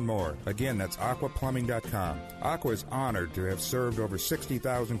aquaplumbing.com to learn more. Again, that's aquaplumbing.com. Aqua is honored to have served over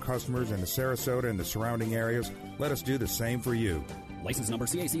 60,000 customers in the Sarasota and the surrounding areas. Let us do the same for you. License number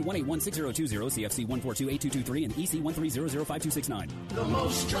CAC 1816020, CFC 1428223, and EC 130052669. The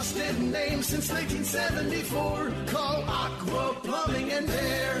most trusted name since 1974. Call Aqua Plumbing and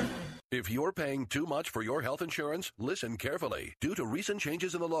Air. If you're paying too much for your health insurance, listen carefully. Due to recent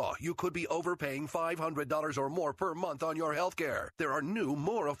changes in the law, you could be overpaying $500 or more per month on your health care. There are new,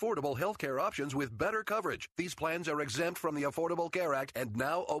 more affordable health care options with better coverage. These plans are exempt from the Affordable Care Act and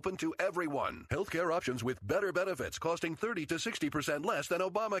now open to everyone. Health care options with better benefits costing 30 to 60% less than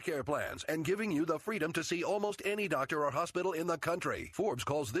Obamacare plans and giving you the freedom to see almost any doctor or hospital in the country. Forbes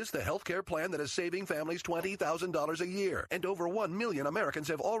calls this the health care plan that is saving families $20,000 a year. And over 1 million Americans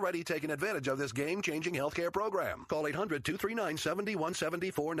have already taken advantage of this game-changing healthcare program. Call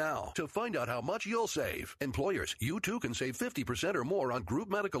 800-239-7174 now to find out how much you'll save. Employers, you too can save 50% or more on group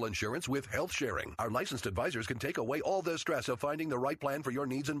medical insurance with health sharing. Our licensed advisors can take away all the stress of finding the right plan for your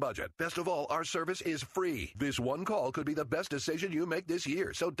needs and budget. Best of all, our service is free. This one call could be the best decision you make this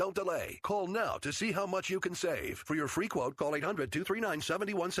year, so don't delay. Call now to see how much you can save. For your free quote, call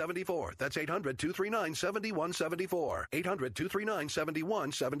 800-239-7174. That's 800-239-7174.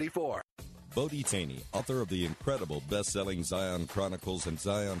 800-239-7174. Bodie Taney, author of the incredible best-selling Zion Chronicles and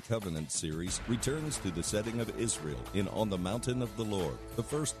Zion Covenant series, returns to the setting of Israel in On the Mountain of the Lord, the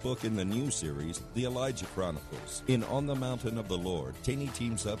first book in the new series, the Elijah Chronicles. In On the Mountain of the Lord, Taney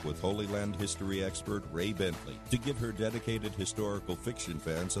teams up with Holy Land history expert Ray Bentley to give her dedicated historical fiction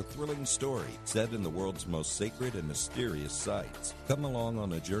fans a thrilling story set in the world's most sacred and mysterious sites. Come along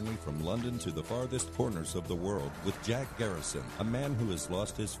on a journey from London to the farthest corners of the world with Jack Garrison, a man who has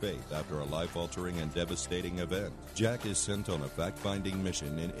lost his faith after a life-altering and devastating event. Jack is sent on a fact-finding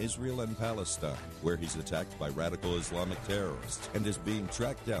mission in Israel and Palestine, where he's attacked by radical Islamic terrorists and is being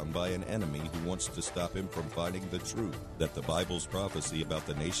tracked down by an enemy who wants to stop him from finding the truth, that the Bible's prophecy about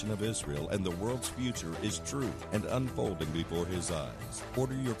the nation of Israel and the world's future is true and unfolding before his eyes.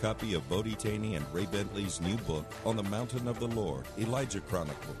 Order your copy of Bodie Taney and Ray Bentley's new book, On the Mountain of the Lord, Elijah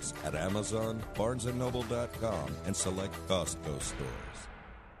Chronicles, at Amazon, BarnesandNoble.com, and select Costco stores.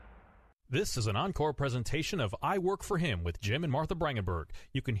 This is an encore presentation of I Work for Him with Jim and Martha Brangenberg.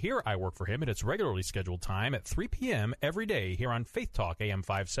 You can hear I Work for Him at its regularly scheduled time at 3 p.m. every day here on Faith Talk AM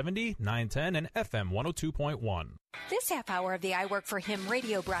 570, 910, and FM 102.1. This half hour of the I Work for Him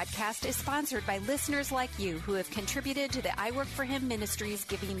radio broadcast is sponsored by listeners like you who have contributed to the I Work for Him Ministries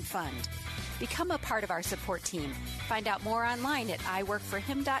Giving Fund. Become a part of our support team. Find out more online at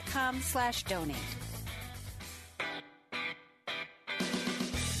iworkforhim.com/donate.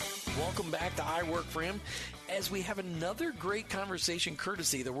 Welcome back to I Work for Him as we have another great conversation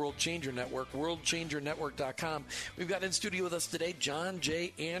courtesy of the World Changer Network, worldchangernetwork.com. We've got in studio with us today John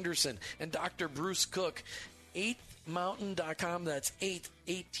J. Anderson and Dr. Bruce Cook, 8thmountain.com. That's 8,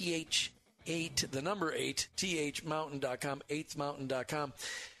 the number 8, mountain.com, 8thmountain.com.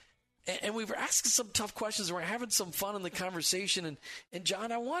 And we were asking some tough questions, and we're having some fun in the conversation. And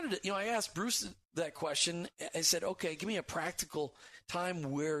John, I wanted to, I asked Bruce that question. I said, okay, give me a practical time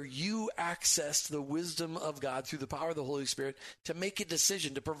where you accessed the wisdom of God through the power of the Holy Spirit to make a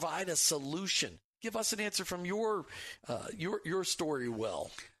decision, to provide a solution. Give us an answer from your story, Will.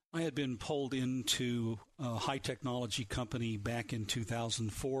 I had been pulled into a high technology company back in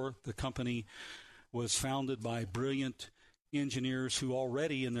 2004. The company was founded by brilliant engineers who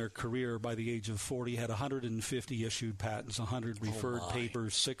already in their career by the age of 40 had 150 issued patents, 100 referred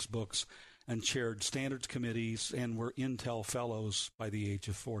papers, 6 books, and chaired standards committees and were Intel fellows by the age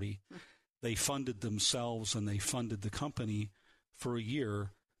of 40. They funded themselves and they funded the company for a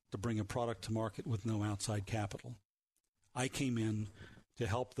year to bring a product to market with no outside capital. I came in to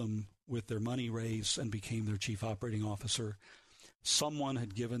help them with their money raise and became their chief operating officer. Someone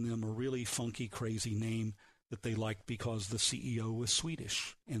had given them a really funky, crazy name that they liked because the CEO was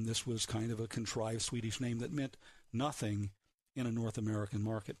Swedish, and this was kind of a contrived Swedish name that meant nothing in a North American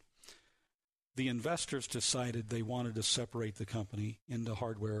market. The investors decided they wanted to separate the company into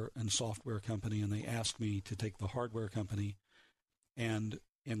hardware and software company, and they asked me to take the hardware company and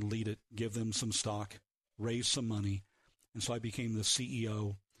lead it, give them some stock, raise some money. And so I became the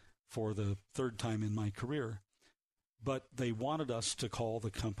CEO for the third time in my career. But they wanted us to call the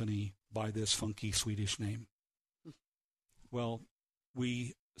company by this funky Swedish name. Well,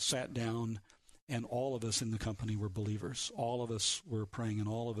 we sat down, and all of us in the company were believers. All of us were praying, and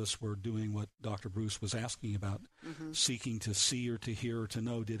all of us were doing what Dr. Bruce was asking about, seeking to see or to hear or to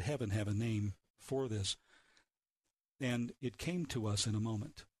know, did heaven have a name for this? And it came to us in a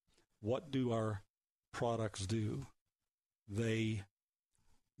moment. What do our products do? They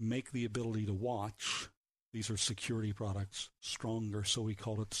make the ability to watch. These are security products, stronger, so we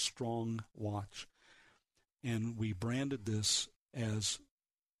call it Strong Watch. And we branded this as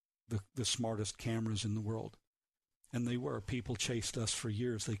the smartest cameras in the world. And they were. People chased us for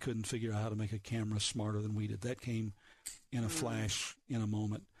years. They couldn't figure out how to make a camera smarter than we did. That came in a flash, in a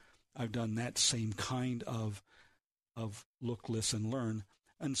moment. I've done that same kind of look, listen, learn.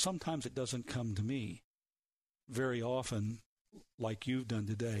 And sometimes it doesn't come to me. Very often, like you've done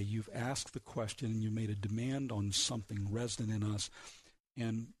today, you've asked the question and you made a demand on something resident in us,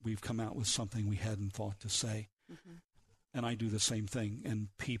 and we've come out with something we hadn't thought to say. And I do the same thing, and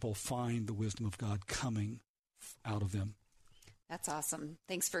people find the wisdom of God coming out of them. That's awesome.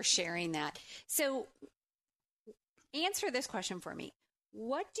 Thanks for sharing that. So answer this question for me.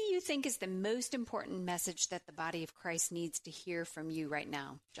 What do you think is the most important message that the body of Christ needs to hear from you right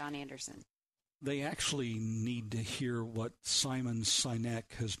now, John Anderson? They actually need to hear what Simon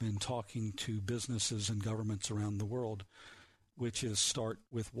Sinek has been talking to businesses and governments around the world, which is start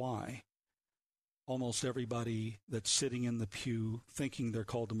with why. Almost everybody that's sitting in the pew thinking they're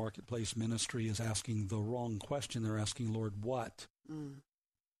called to marketplace ministry is asking the wrong question. They're asking, Lord, what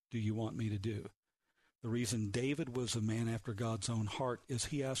do you want me to do? The reason David was a man after God's own heart is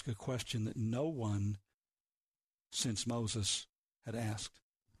he asked a question that no one since Moses had asked.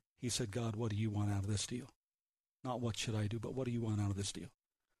 He said, God, what do you want out of this deal? Not what should I do, but what do you want out of this deal?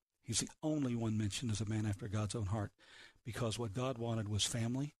 He's the only one mentioned as a man after God's own heart, because what God wanted was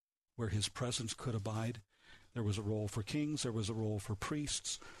family, where his presence could abide. There was a role for kings. There was a role for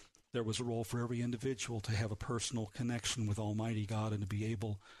priests. There was a role for every individual to have a personal connection with Almighty God and to be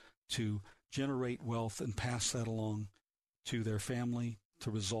able to generate wealth and pass that along to their family, to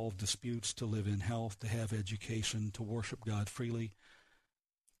resolve disputes, to live in health, to have education, to worship God freely.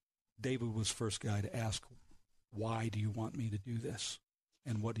 David was the first guy to ask, why do you want me to do this?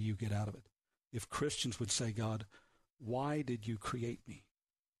 And what do you get out of it? If Christians would say, God, why did you create me?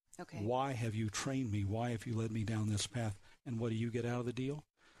 Okay. Why have you trained me? Why have you led me down this path? And what do you get out of the deal?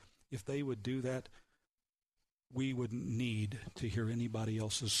 If they would do that, we wouldn't need to hear anybody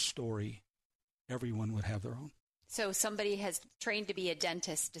else's story. Everyone would have their own. So somebody has trained to be a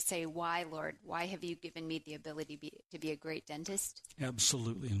dentist to say, why, Lord? Why have you given me the ability to be a great dentist?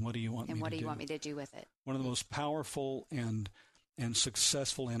 Absolutely. And what do you want me to do? And what do you want me to do with it? One of the most powerful and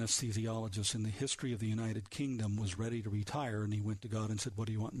successful anesthesiologists in the history of the United Kingdom was ready to retire, and he went to God and said, what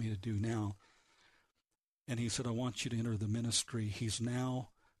do you want me to do now? And he said, I want you to enter the ministry. He's now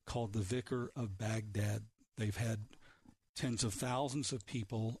called the Vicar of Baghdad. They've had tens of thousands of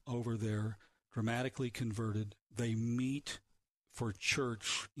people over there, dramatically converted. They meet for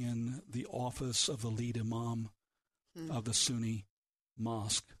church in the office of the lead imam of the Sunni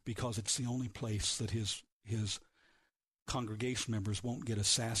mosque, because it's the only place that his congregation members won't get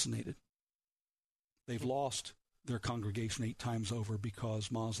assassinated. They've lost their congregation 8 times over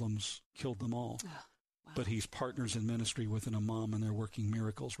because Muslims killed them all. Oh, wow. But he's partners in ministry with an imam, and they're working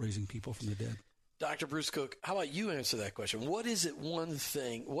miracles, raising people from the dead. Dr. Bruce Cook, how about you answer that question? What is it one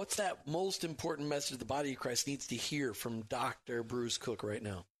thing, what's that most important message the body of Christ needs to hear from Dr. Bruce Cook right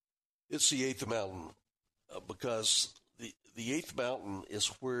now? It's the eighth mountain, because the eighth mountain is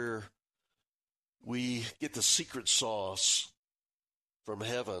where we get the secret sauce from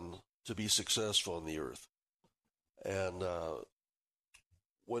heaven to be successful on the earth. And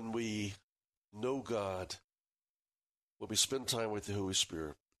when we know God, when we spend time with the Holy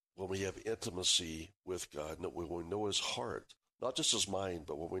Spirit, when we have intimacy with God, when we know his heart, not just his mind,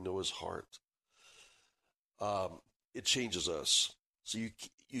 but when we know his heart, it changes us. So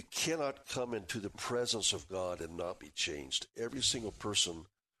you cannot come into the presence of God and not be changed. Every single person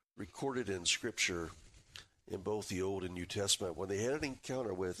recorded in Scripture in both the Old and New Testament, when they had an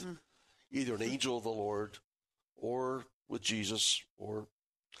encounter with either an angel of the Lord or with Jesus, or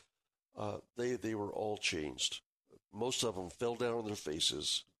they were all changed. Most of them fell down on their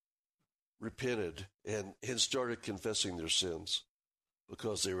faces, repented, and started confessing their sins.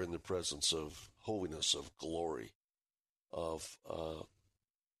 because they were in the presence of holiness, of glory, of,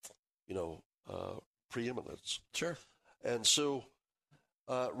 preeminence. Sure. And so,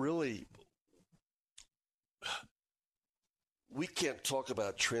 really, we can't talk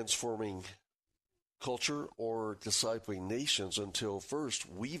about transforming culture or discipling nations until first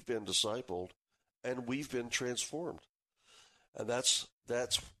we've been discipled and we've been transformed. And that's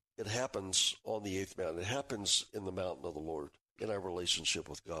it happens on the eighth mountain. It happens in the mountain of the Lord, in our relationship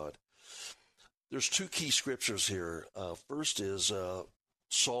with God. There's two key scriptures here. First is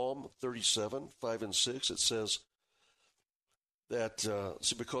Psalm 37, 5 and 6. It says that,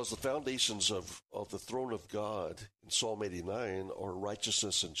 because the foundations of the throne of God in Psalm 89 are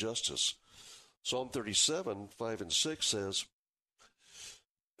righteousness and justice. Psalm 37, 5 and 6 says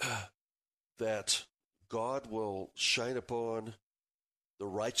that God will shine upon the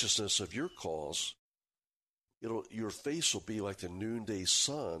righteousness of your cause. Your face will be like the noonday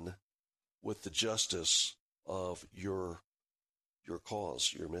sun with the justice of your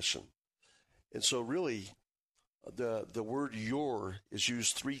cause, your mission. And so really, the word your is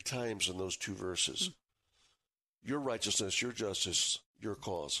used 3 times in those 2 verses. Your righteousness, your justice, your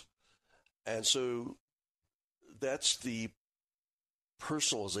cause. And so that's the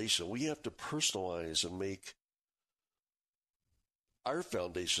personalization. We have to personalize and make our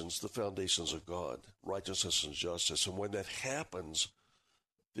foundations the foundations of God, righteousness and justice. And when that happens,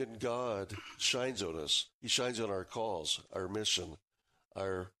 then God shines on us. He shines on our cause, our mission,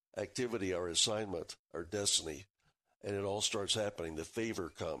 our activity, our assignment, our destiny. And it all starts happening. The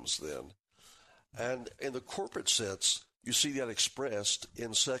favor comes then. And in the corporate sense, you see that expressed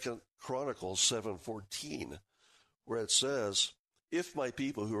in 2 Chronicles 7:14, where it says, if my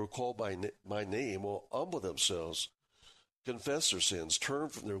people who are called by my name will humble themselves, confess their sins, turn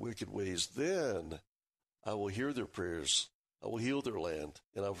from their wicked ways, then I will hear their prayers, I will heal their land,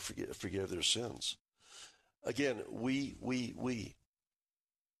 and I will forgive their sins. Again, we.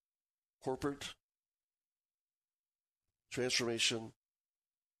 Corporate transformation,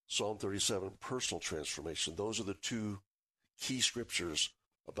 Psalm 37, personal transformation. Those are the 2 key scriptures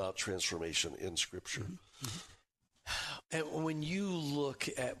about transformation in Scripture. And when you look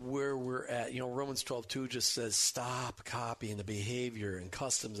at where we're at, Romans 12:2 just says, stop copying the behavior and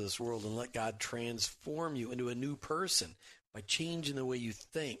customs of this world and let God transform you into a new person by changing the way you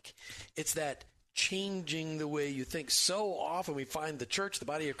think. It's that changing the way you think. So often we find the church, the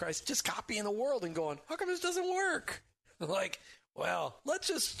body of Christ, just copying the world and going, how come this doesn't work? Like, well, let's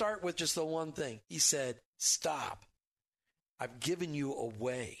just start with just the one thing. He said, stop. I've given you a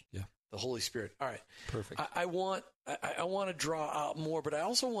way. Yeah. The Holy Spirit. All right. Perfect. I want to draw out more, but I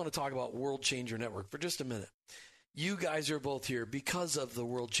also want to talk about World Changer Network for just a minute. You guys are both here because of the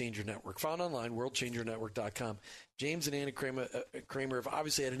World Changer Network, found online, worldchangernetwork.com. James and Anna Kramer have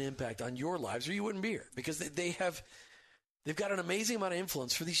obviously had an impact on your lives, or you wouldn't be here, because they've got an amazing amount of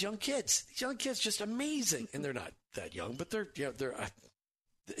influence for these young kids. These young kids, just amazing, and they're not that young, but they're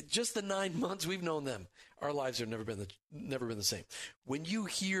just the 9 months we've known them, our lives have never been the same. When you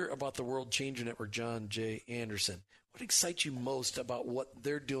hear about the World Changer Network, John J. Anderson, what excites you most about what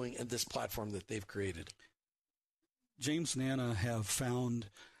they're doing and this platform that they've created? James and Anna have found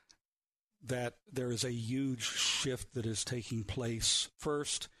that there is a huge shift that is taking place,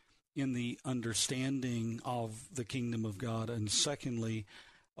 first in the understanding of the kingdom of God, and secondly,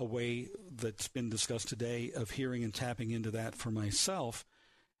 a way that's been discussed today of hearing and tapping into that for myself.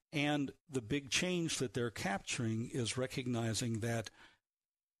 And the big change that they're capturing is recognizing that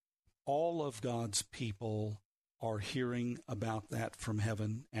all of God's people are hearing about that from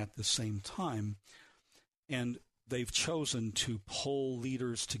heaven at the same time. And they've chosen to pull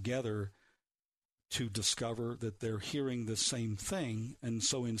leaders together to discover that they're hearing the same thing. And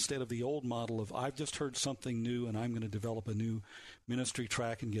so instead of the old model of, I've just heard something new and I'm going to develop a new ministry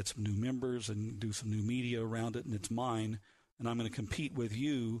track and get some new members and do some new media around it and it's mine, and I'm going to compete with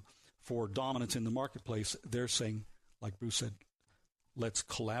you for dominance in the marketplace, they're saying, like Bruce said, let's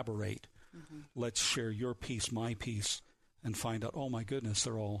collaborate. Mm-hmm. Let's share your piece, my piece, and find out, oh my goodness,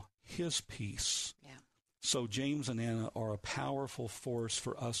 they're all his piece. Yeah. So James and Anna are a powerful force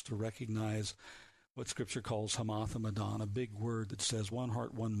for us to recognize what Scripture calls Hamatha Madana, a big word that says one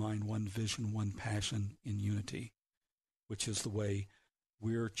heart, one mind, one vision, one passion in unity, which is the way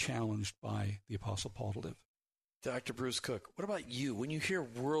we're challenged by the Apostle Paul to live. Dr. Bruce Cook, what about you? When you hear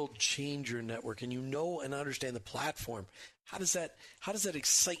World Changer Network and you know and understand the platform, how does that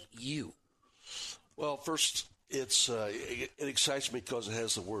excite you? Well, first, it excites me because it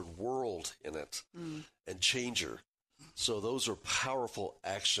has the word world in it and changer. So those are powerful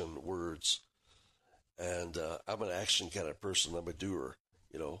action words. And I'm an action kind of person. I'm a doer.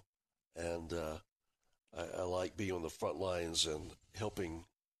 and I like being on the front lines and helping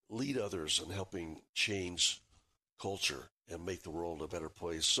lead others and helping change culture and make the world a better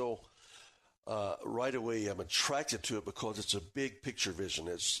place. So right away, I'm attracted to it because it's a big picture vision.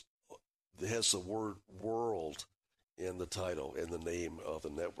 It has the word world in the title and the name of the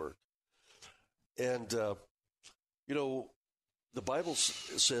network. And, the Bible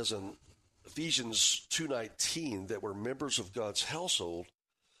says in Ephesians 2:19 that we're members of God's household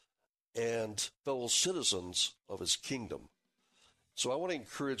and fellow citizens of his kingdom. So I want to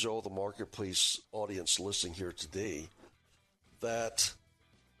encourage all the Marketplace audience listening here today that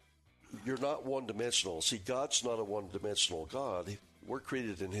you're not one-dimensional. See, God's not a one-dimensional God. We're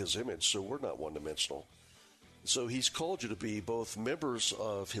created in his image, so we're not one-dimensional. So he's called you to be both members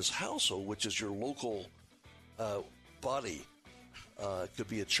of his household, which is your local body. It could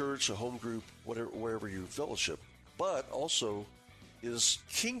be a church, a home group, wherever you fellowship, but also his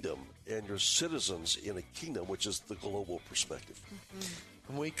kingdom and your citizens in a kingdom, which is the global perspective.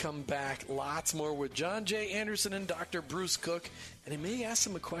 When we come back, lots more with John J. Anderson and Dr. Bruce Cook, and I may ask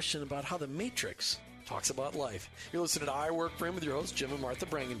him a question about how the Matrix talks about life. You're listening to I Work for Him with your hosts, Jim and Martha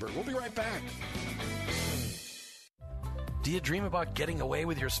Brangenberg. We'll be right back. Do you dream about getting away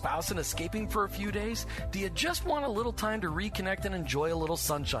with your spouse and escaping for a few days? Do you just want a little time to reconnect and enjoy a little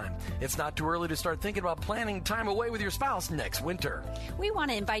sunshine? It's not too early to start thinking about planning time away with your spouse next winter. We want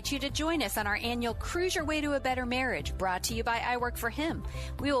to invite you to join us on our annual Cruise Your Way to a Better Marriage, brought to you by I Work for Him.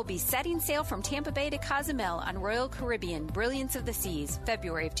 We will be setting sail from Tampa Bay to Cozumel on Royal Caribbean, Brilliance of the Seas,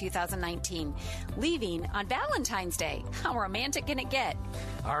 February of 2019. Leaving on Valentine's Day. How romantic can it get?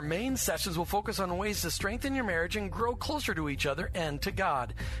 Our main sessions will focus on ways to strengthen your marriage and grow closer to each other and to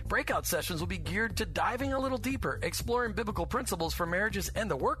God. Breakout sessions will be geared to diving a little deeper, exploring biblical principles for marriages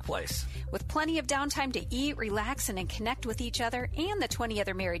and the workplace. With plenty of downtime to eat, relax, and connect with each other and the 20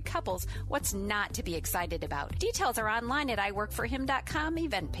 other married couples, what's not to be excited about? Details are online at iworkforhim.com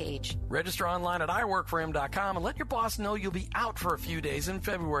event page. Register online at iworkforhim.com and let your boss know you'll be out for a few days in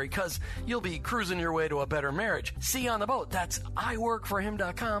February because you'll be cruising your way to a better marriage. See you on the boat. That's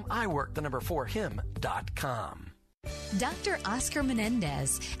iworkforhim.com. iwork4him.com. Dr. Oscar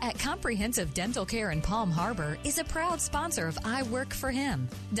Menendez at Comprehensive Dental Care in Palm Harbor is a proud sponsor of I Work for Him.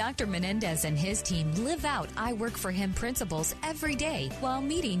 Dr. Menendez and his team live out I Work for Him principles every day while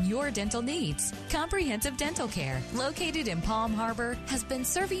meeting your dental needs. Comprehensive Dental Care, located in Palm Harbor, has been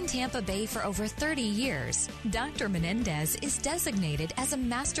serving Tampa Bay for over 30 years. Dr. Menendez is designated as a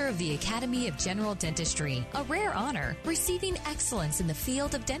Master of the Academy of General Dentistry, a rare honor, receiving excellence in the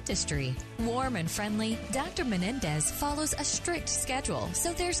field of dentistry. Warm and friendly, Dr. Menendez follows a strict schedule,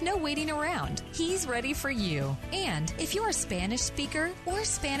 so there's no waiting around. He's ready for you. And if you're a Spanish speaker or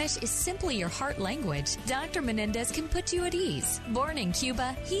Spanish is simply your heart language, Dr. Menendez can put you at ease. Born in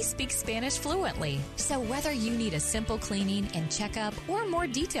Cuba, he speaks Spanish fluently. So whether you need a simple cleaning and checkup or more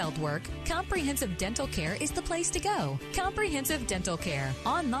detailed work, Comprehensive Dental Care is the place to go. Comprehensive Dental Care,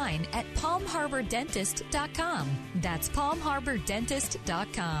 online at palmharbordentist.com. That's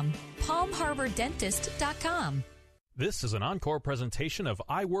palmharbordentist.com. palmharbordentist.com. This is an encore presentation of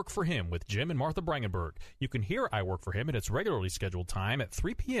I Work for Him with Jim and Martha Brangenberg. You can hear I Work for Him at its regularly scheduled time at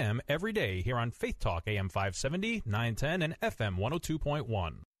 3 p.m. every day here on Faith Talk AM 570, 910, and FM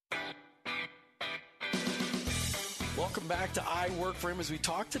 102.1. Welcome back to I Work for Him as we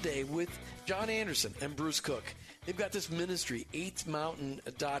talk today with John Anderson and Bruce Cook. They've got this ministry,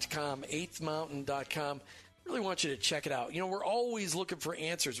 8thmountain.com, 8thmountain.com. Really want you to check it out. You know, we're always looking for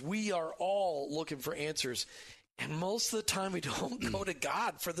answers. We are all looking for answers. And most of the time, we don't go to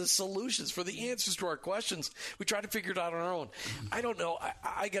God for the solutions, for the answers to our questions. We try to figure it out on our own. I don't know.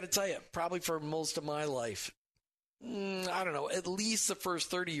 I got to tell you, probably for most of my life, I don't know, at least the first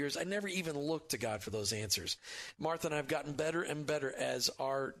 30 years, I never even looked to God for those answers. Martha and I have gotten better and better as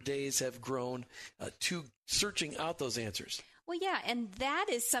our days have grown to searching out those answers. Well, yeah, and that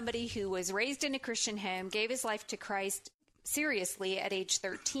is somebody who was raised in a Christian home, gave his life to Christ seriously at age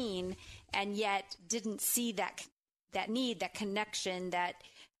 13, and yet didn't see that need, that connection, that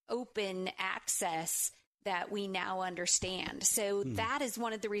open access that we now understand. So that is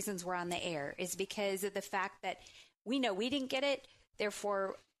one of the reasons we're on the air, is because of the fact that we know we didn't get it.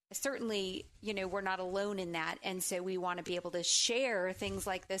 Therefore, certainly, you know, we're not alone in that. And so we want to be able to share things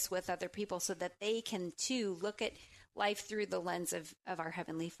like this with other people so that they can too look at life through the lens of our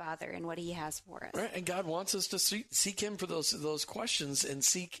Heavenly Father and what He has for us. Right, and God wants us to seek Him for those questions and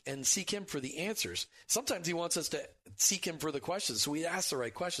seek Him for the answers. Sometimes He wants us to seek Him for the questions, so we ask the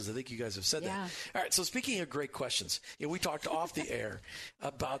right questions. I think you guys have said that. All right, so speaking of great questions, we talked off the air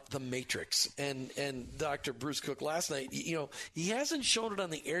about the Matrix, and Dr. Bruce Cook last night, he hasn't shown it on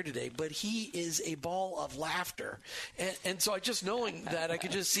the air today, but he is a ball of laughter, and so I just knowing that I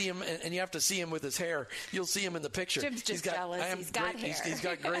could just see him, and you have to see him with his hair. You'll see him in the picture. Jim's just jealous. He's got hair. He's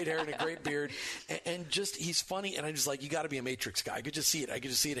got great hair and a great beard, and just he's funny. And I'm just like, you got to be a Matrix guy. I could just see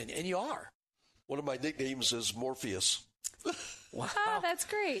it. And you are. One of my nicknames is Morpheus. Wow, that's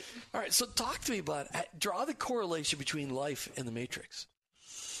great. All right, so talk to me about draw the correlation between life and the Matrix.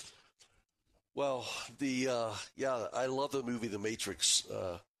 Well, I love the movie The Matrix.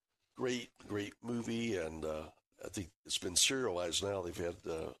 Great movie, and I think it's been serialized now. They've had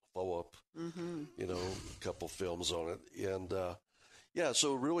follow-up, a couple films on it. And,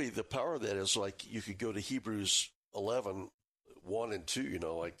 so really the power of that is like you could go to Hebrews 11, 1 and 2,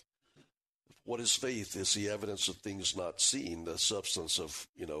 like what is faith? It's the evidence of things not seen, the substance of,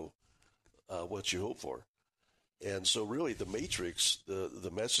 what you hope for. And so really the Matrix,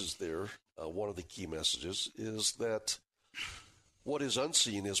 the message there, one of the key messages is that what is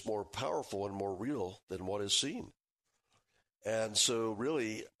unseen is more powerful and more real than what is seen. And so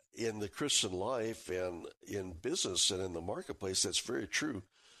really in the Christian life and in business and in the marketplace, that's very true.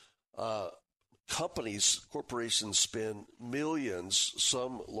 Corporations spend millions,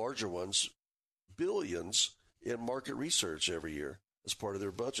 some larger ones, billions in market research every year as part of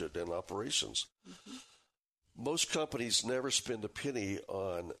their budget and operations. Mm-hmm. Most companies never spend a penny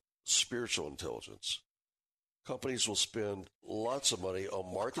on spiritual intelligence. Companies will spend lots of money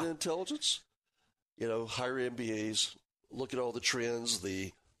on market intelligence, hire MBAs, look at all the trends,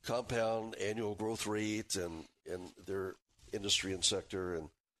 the compound annual growth rate and their industry and sector and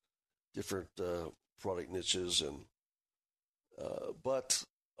different product niches, but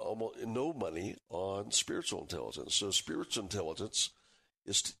almost no money on spiritual intelligence. So spiritual intelligence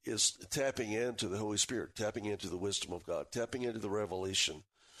is tapping into the Holy Spirit, tapping into the wisdom of God, tapping into the revelation,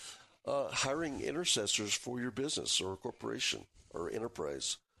 hiring intercessors for your business or corporation or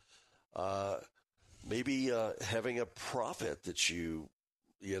enterprise, maybe having a prophet that you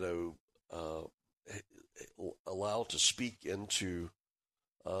allow to speak into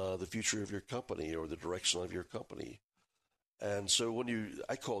the future of your company or the direction of your company. And so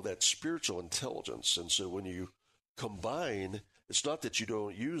I call that spiritual intelligence. And so when you combine, it's not that you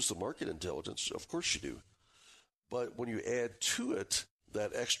don't use the market intelligence, of course you do. But when you add to it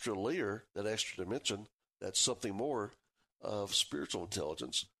that extra layer, that extra dimension, that's something more of spiritual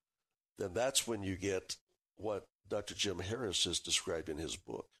intelligence, then that's when you get what Dr. Jim Harris has described in his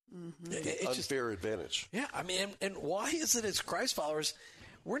book, the unfair advantage. Yeah, I mean, and why is it as Christ followers,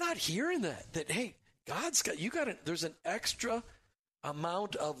 we're not hearing that hey, there's an extra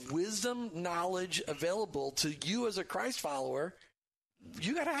amount of wisdom, knowledge available to you as a Christ follower.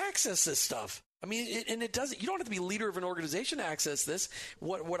 You got to access this stuff. I mean, you don't have to be a leader of an organization to access this.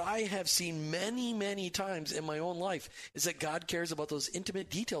 What I have seen many, many times in my own life is that God cares about those intimate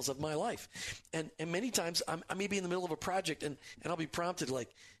details of my life. And many times I may be in the middle of a project and I'll be prompted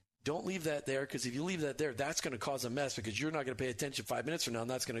like, don't leave that there, because if you leave that there, that's going to cause a mess because you're not going to pay attention 5 minutes from now, and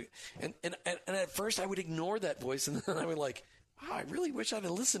that's going to. And at first I would ignore that voice, and then I would like, wow, I really wish I'd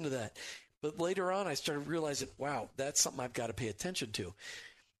have listened to that. But later on, I started realizing, wow, that's something I've got to pay attention to.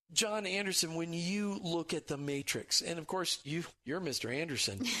 John Anderson, when you look at the Matrix, and of course you're Mr.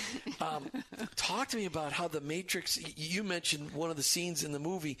 Anderson, talk to me about how the Matrix. You mentioned one of the scenes in the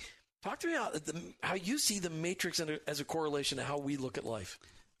movie. Talk to me about how you see the Matrix as a correlation to how we look at life.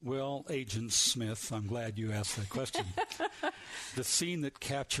 Well, Agent Smith, I'm glad you asked that question. The scene that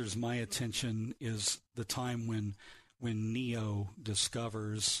captures my attention is the time when Neo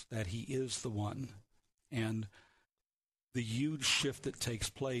discovers that he is the one. And the huge shift that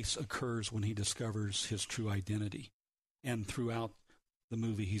takes place occurs when he discovers his true identity. And throughout the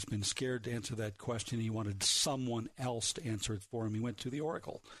movie, he's been scared to answer that question. He wanted someone else to answer it for him. He went to the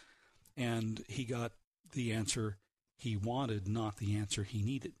Oracle, and he got the answer he wanted, not the answer he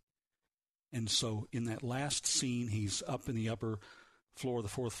needed. And so in that last scene, he's up in the upper floor, the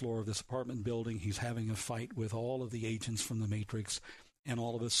fourth floor of this apartment building. He's having a fight with all of the agents from the Matrix, and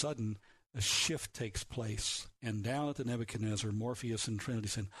all of a sudden, a shift takes place. And down at the Nebuchadnezzar, Morpheus and Trinity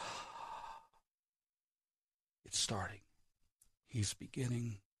said, it's starting. He's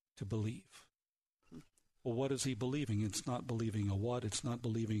beginning to believe. Well, what is he believing? It's not believing a what. It's not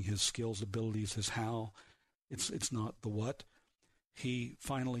believing his skills, abilities, his how. It's not the what. He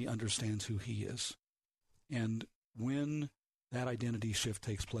finally understands who he is. And when that identity shift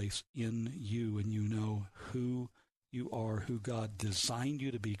takes place in you and you know who you are, who God designed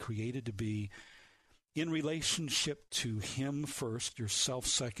you to be, created to be, in relationship to Him first, yourself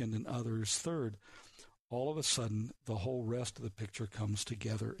second, and others third, all of a sudden the whole rest of the picture comes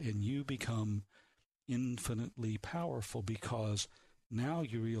together and you become infinitely powerful, because now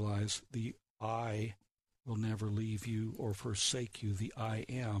you realize the I will never leave you or forsake you. The I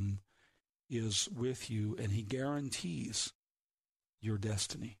am is with you, and He guarantees your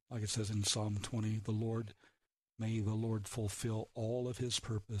destiny. Like it says in Psalm 20, may the Lord fulfill all of His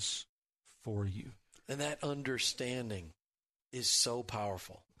purpose for you. And that understanding is so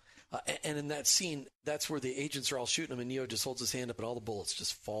powerful. And in that scene, that's where the agents are all shooting him, and Neo just holds his hand up, and all the bullets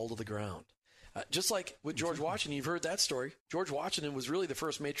just fall to the ground. Just like with George Washington, you've heard that story. George Washington was really the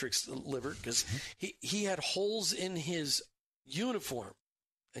first Matrix liver, because he had holes in his uniform,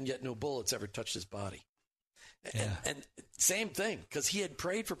 and yet no bullets ever touched his body. And same thing, because he had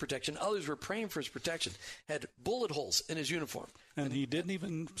prayed for protection. Others were praying for his protection, had bullet holes in his uniform. And he didn't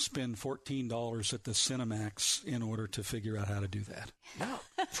even spend $14 at the Cinemax in order to figure out how to do that. No,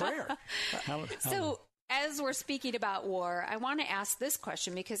 prayer. So as we're speaking about war, I want to ask this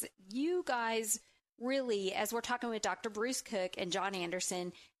question, because you guys really, as we're talking with Dr. Bruce Cook and John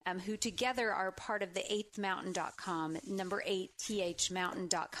Anderson, who together are part of the 8thmountain.com, number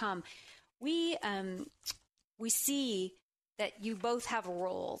 8thmountain.com, we see that you both have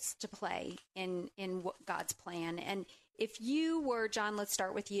roles to play in God's plan. And if you were, John, let's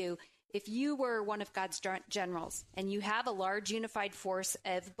start with you. If you were one of God's generals and you have a large unified force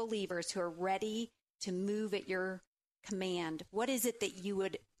of believers who are ready to move at your command, what is it that you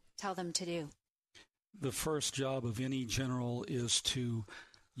would tell them to do? The first job of any general is to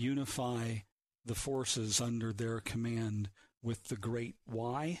unify the forces under their command with the great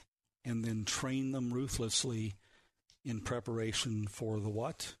why, and then train them ruthlessly in preparation for the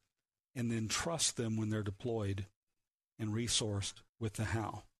what, and then trust them when they're deployed and resourced with the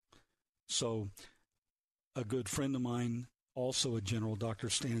how. So a good friend of mine, also a general, Dr.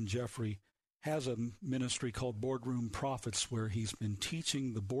 Stan Jeffrey, has a ministry called Boardroom Prophets, where he's been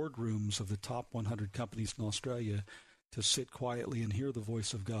teaching the boardrooms of the top 100 companies in Australia to sit quietly and hear the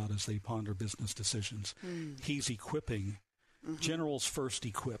voice of God as they ponder business decisions. He's equipping. Generals first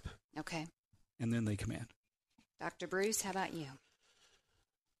equip. Okay. And then they command. Dr. Bruce, how about you?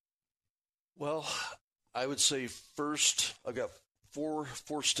 Well, I would say first, I've got four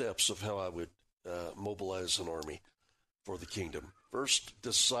steps of how I would mobilize an army for the kingdom. First,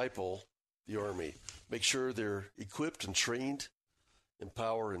 disciple the army. Make sure they're equipped and trained,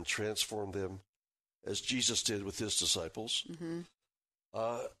 empower and transform them as Jesus did with his disciples, and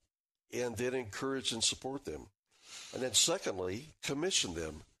then encourage and support them. And then secondly, commission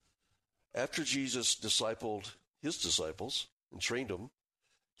them. After Jesus discipled his disciples and trained them,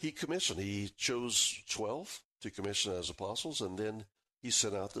 he chose 12 to commission as apostles, and then he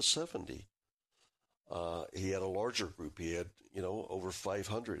sent out the 70. He had a larger group. He had, over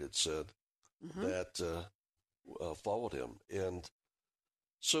 500, it said, that followed him. And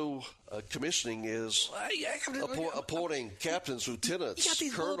so commissioning is appointing captains,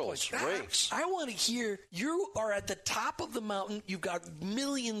 lieutenants, colonels, ranks. I want to hear, you are at the top of the mountain, you've got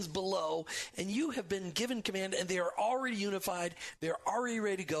millions below, and you have been given command, and they are already unified, they're already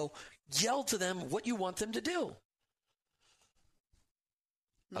ready to go. Yell to them what you want them to do.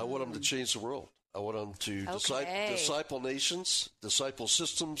 I want them to change the world. I want them to disciple nations, disciple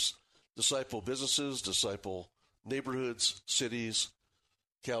systems, disciple businesses, disciple neighborhoods, cities,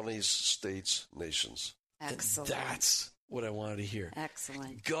 counties, states, nations. Excellent. And that's what I wanted to hear.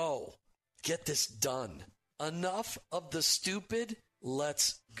 Excellent. Go. Get this done. Enough of the stupid.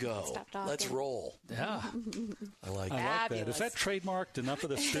 Let's go. Stop talking. Let's roll. Yeah. I like that. Is that trademarked? Enough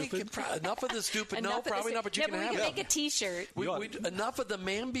of the stupid? Enough of the stupid. No, probably not, but you can have it. We can make a T-shirt. Enough of the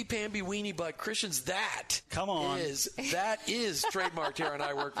mamby-pamby weenie butt Christians. That is trademarked here on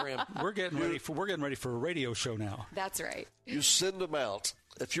I Work for Him. We're getting ready for a radio show now. That's right. You send them out.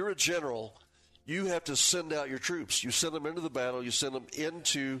 If you're a general, you have to send out your troops. You send them into the battle. You send them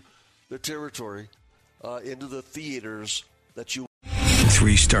into the territory, into the theaters that you.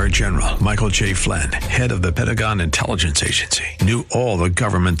 3-star General Michael J. Flynn, head of the Pentagon Intelligence Agency, knew all the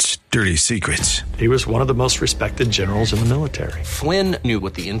government's dirty secrets. He was one of the most respected generals in the military. Flynn knew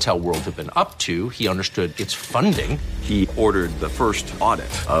what the intel world had been up to. He understood its funding. He ordered the first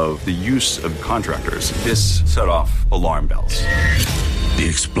audit of the use of contractors. This set off alarm bells. The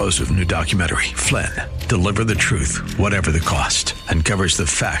explosive new documentary, Flynn, Deliver the Truth, Whatever the Cost, uncovers the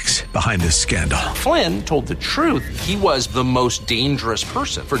facts behind this scandal. Flynn told the truth. He was the most dangerous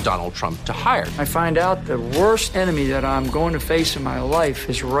person for Donald Trump to hire. I find out the worst enemy that I'm going to face in my life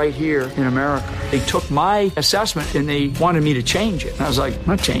is right here in America. They took my assessment and they wanted me to change it. And I was like, I'm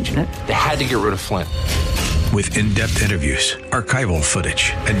not changing it. They had to get rid of Flynn. With in-depth interviews, archival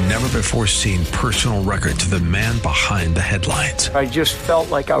footage, and never-before-seen personal records of the man behind the headlines. I just felt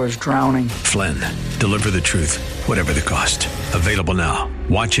like I was drowning. Flynn, Deliver the Truth, Whatever the Cost. Available now.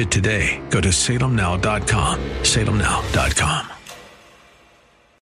 Watch it today. Go to salemnow.com. salemnow.com.